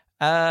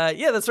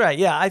 That's right.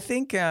 Yeah, I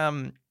think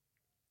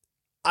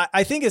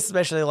I think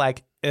especially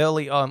like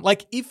early on,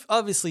 like if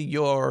obviously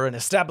you're an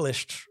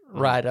established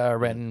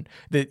writer and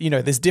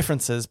there's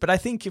differences, but I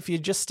think if you're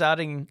just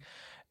starting,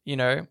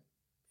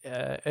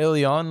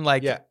 early on,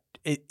 like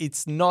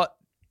it's not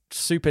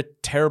super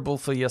terrible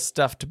for your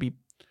stuff to be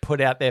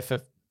put out there for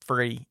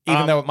free,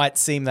 even though it might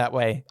seem that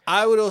way.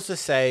 I would also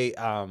say,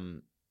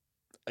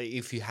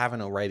 if you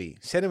haven't already,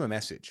 send him a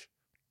message.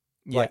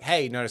 Yeah. Like,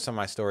 hey, notice some of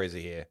my stories are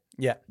here.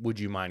 Yeah. Would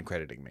you mind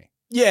crediting me?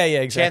 Yeah,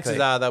 exactly. Chances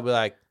are they'll be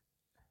like,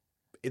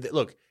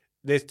 look,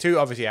 there's two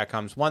obviously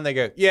outcomes. One, they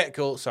go, yeah,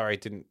 cool, sorry,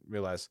 didn't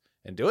realize,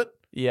 and do it.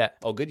 Yeah.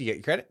 All good, you get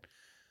your credit.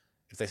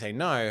 If they say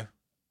no,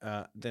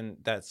 then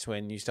that's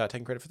when you start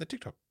taking credit for the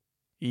TikTok.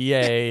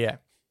 Yeah.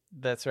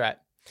 That's right.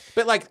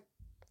 But like,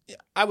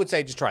 I would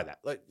say just try that.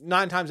 Like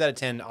 9 times out of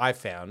 10, I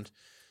found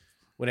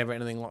whenever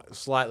anything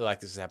slightly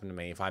like this has happened to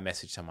me, if I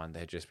message someone,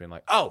 they've just been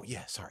like, oh,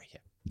 yeah, sorry,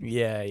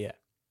 yeah. Yeah.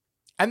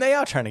 And they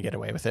are trying to get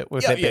away with it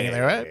with it being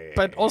there, right?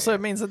 But also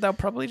it means that they'll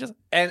probably just...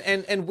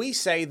 And we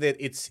say that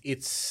it's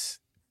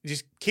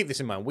just keep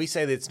this in mind. We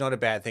say that it's not a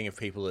bad thing if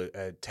people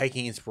are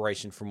taking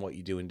inspiration from what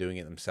you do and doing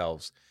it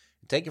themselves.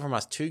 Take it from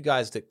us, 2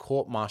 guys that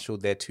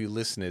court-martialed their 2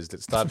 listeners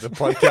that started the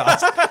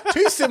podcast.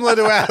 Too similar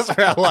to ours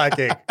for our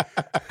liking.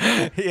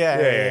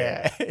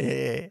 Yeah.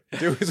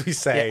 Do as we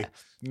say,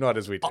 not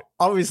as we do.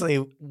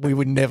 Obviously, we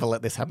would never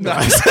let this happen to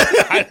us.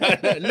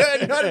 No,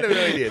 not in a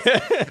million years.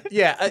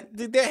 Yeah,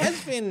 there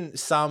has been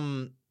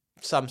some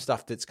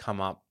stuff that's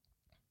come up.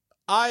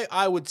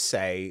 I would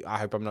say, I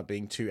hope I'm not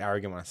being too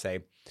arrogant when I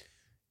say,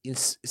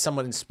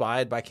 somewhat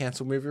inspired by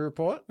Cancel Movie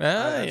Report.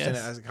 I've seen it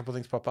as a couple of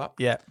things pop up.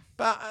 Yeah.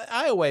 But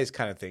I always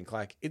kind of think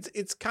like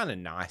it's kind of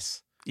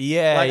nice.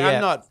 Yeah, Like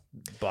I'm not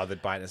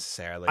bothered by it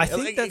necessarily. I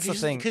think that's the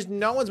thing. Because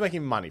no one's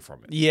making money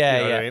from it. Yeah,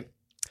 You know what I mean?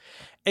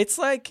 It's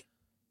like,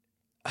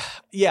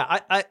 yeah,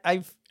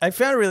 I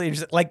found it really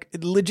interesting. Like,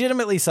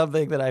 legitimately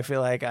something that I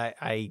feel like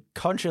I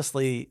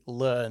consciously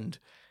learned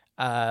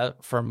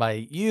from my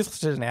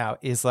youth to now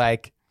is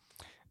like,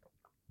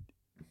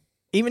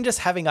 even just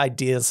having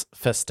ideas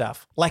for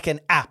stuff, like an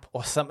app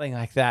or something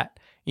like that,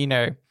 you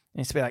know,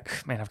 it's to be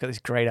like, man, I've got this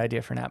great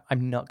idea for an app.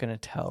 I'm not going to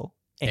tell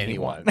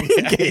anyone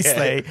in case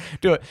they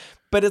do it.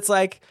 But it's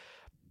like,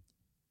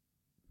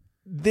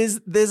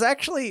 there's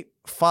actually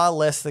far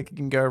less that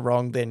can go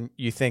wrong than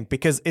you think,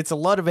 because it's a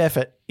lot of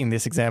effort in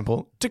this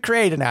example to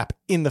create an app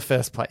in the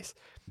first place.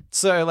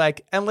 So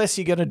like, unless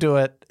you're going to do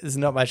it, there's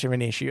not much of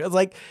an issue. It's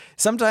like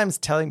sometimes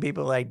telling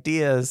people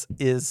ideas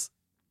it's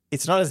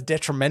not as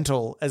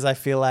detrimental as I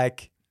feel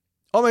like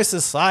almost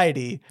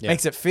society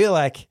makes it feel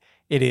like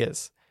it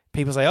is.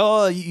 People say,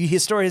 oh, you hear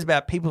stories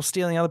about people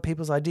stealing other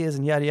people's ideas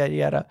and yada, yada,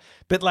 yada.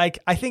 But like,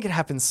 I think it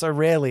happens so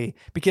rarely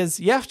because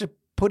you have to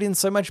put in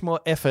so much more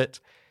effort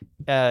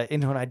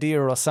into an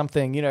idea or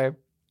something. You know,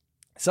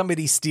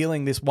 somebody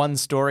stealing this one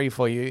story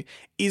for you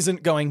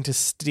isn't going to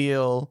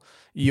steal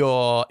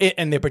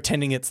and they're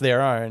pretending it's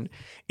their own,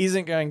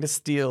 isn't going to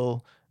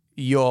steal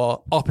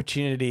your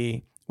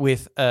opportunity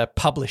with a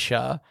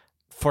publisher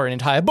for an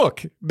entire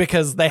book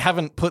because they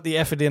haven't put the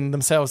effort in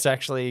themselves to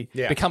actually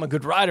become a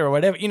good writer or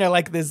whatever. You know,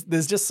 like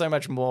there's just so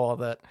much more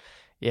that,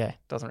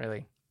 doesn't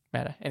really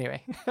matter.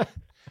 Anyway.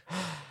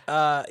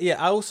 I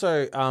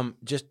also,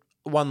 just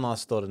one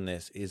last thought on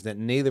this is that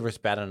neither of us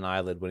batted an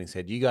eyelid when he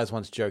said, you guys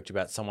once joked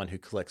about someone who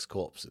collects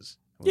corpses.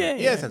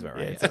 Yeah, sounds about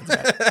right.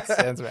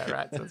 Sounds about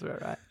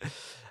right.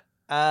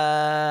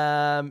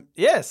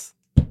 Yes.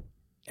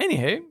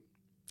 Anywho,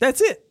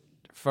 that's it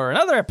for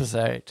another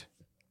episode.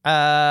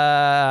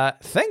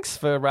 Thanks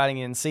for writing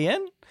in,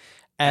 CN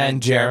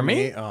and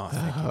Jeremy.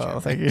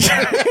 Thank you.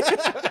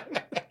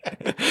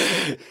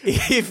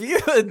 If you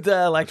would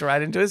like to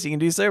write into us, you can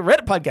do so.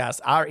 Reddit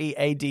podcast,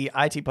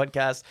 READIT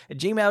podcast at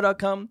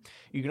gmail.com.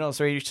 You can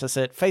also reach us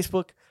at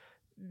Facebook,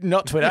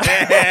 not Twitter.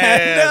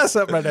 No,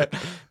 subreddit.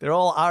 They're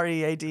all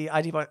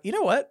READIT. You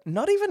know what?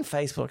 Not even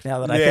Facebook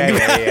now that I think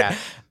about it.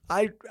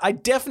 I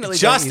definitely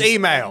just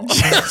email.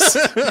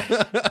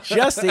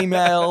 Just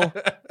email.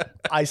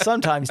 I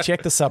sometimes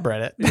check the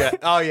subreddit. Yeah.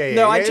 Oh yeah.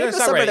 No, I check the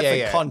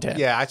subreddit for content.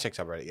 Yeah, I check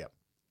subreddit. Yeah.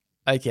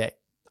 Okay.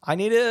 I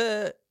need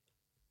to.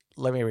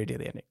 Let me redo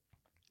the ending.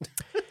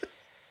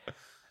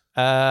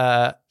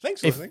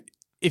 Thanks for listening.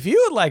 If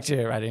you would like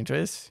to write into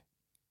us,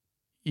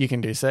 you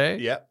can do so.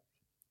 Yep.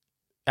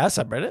 Our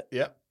subreddit.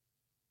 Yep.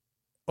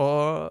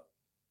 Or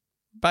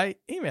by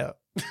email.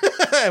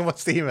 And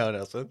what's the email,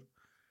 Nelson?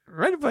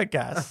 Reddit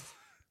podcast.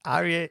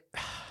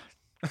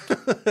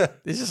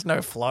 There's just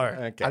no flow.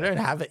 Okay. I don't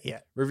have it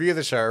yet. Review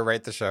the show,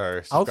 rate the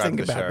show. I'll think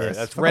about this.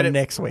 That's Reddit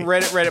next week.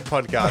 Reddit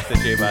podcast at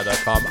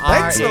gmail.com.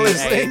 Thanks for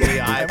listening.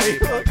 READIT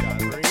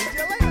podcast.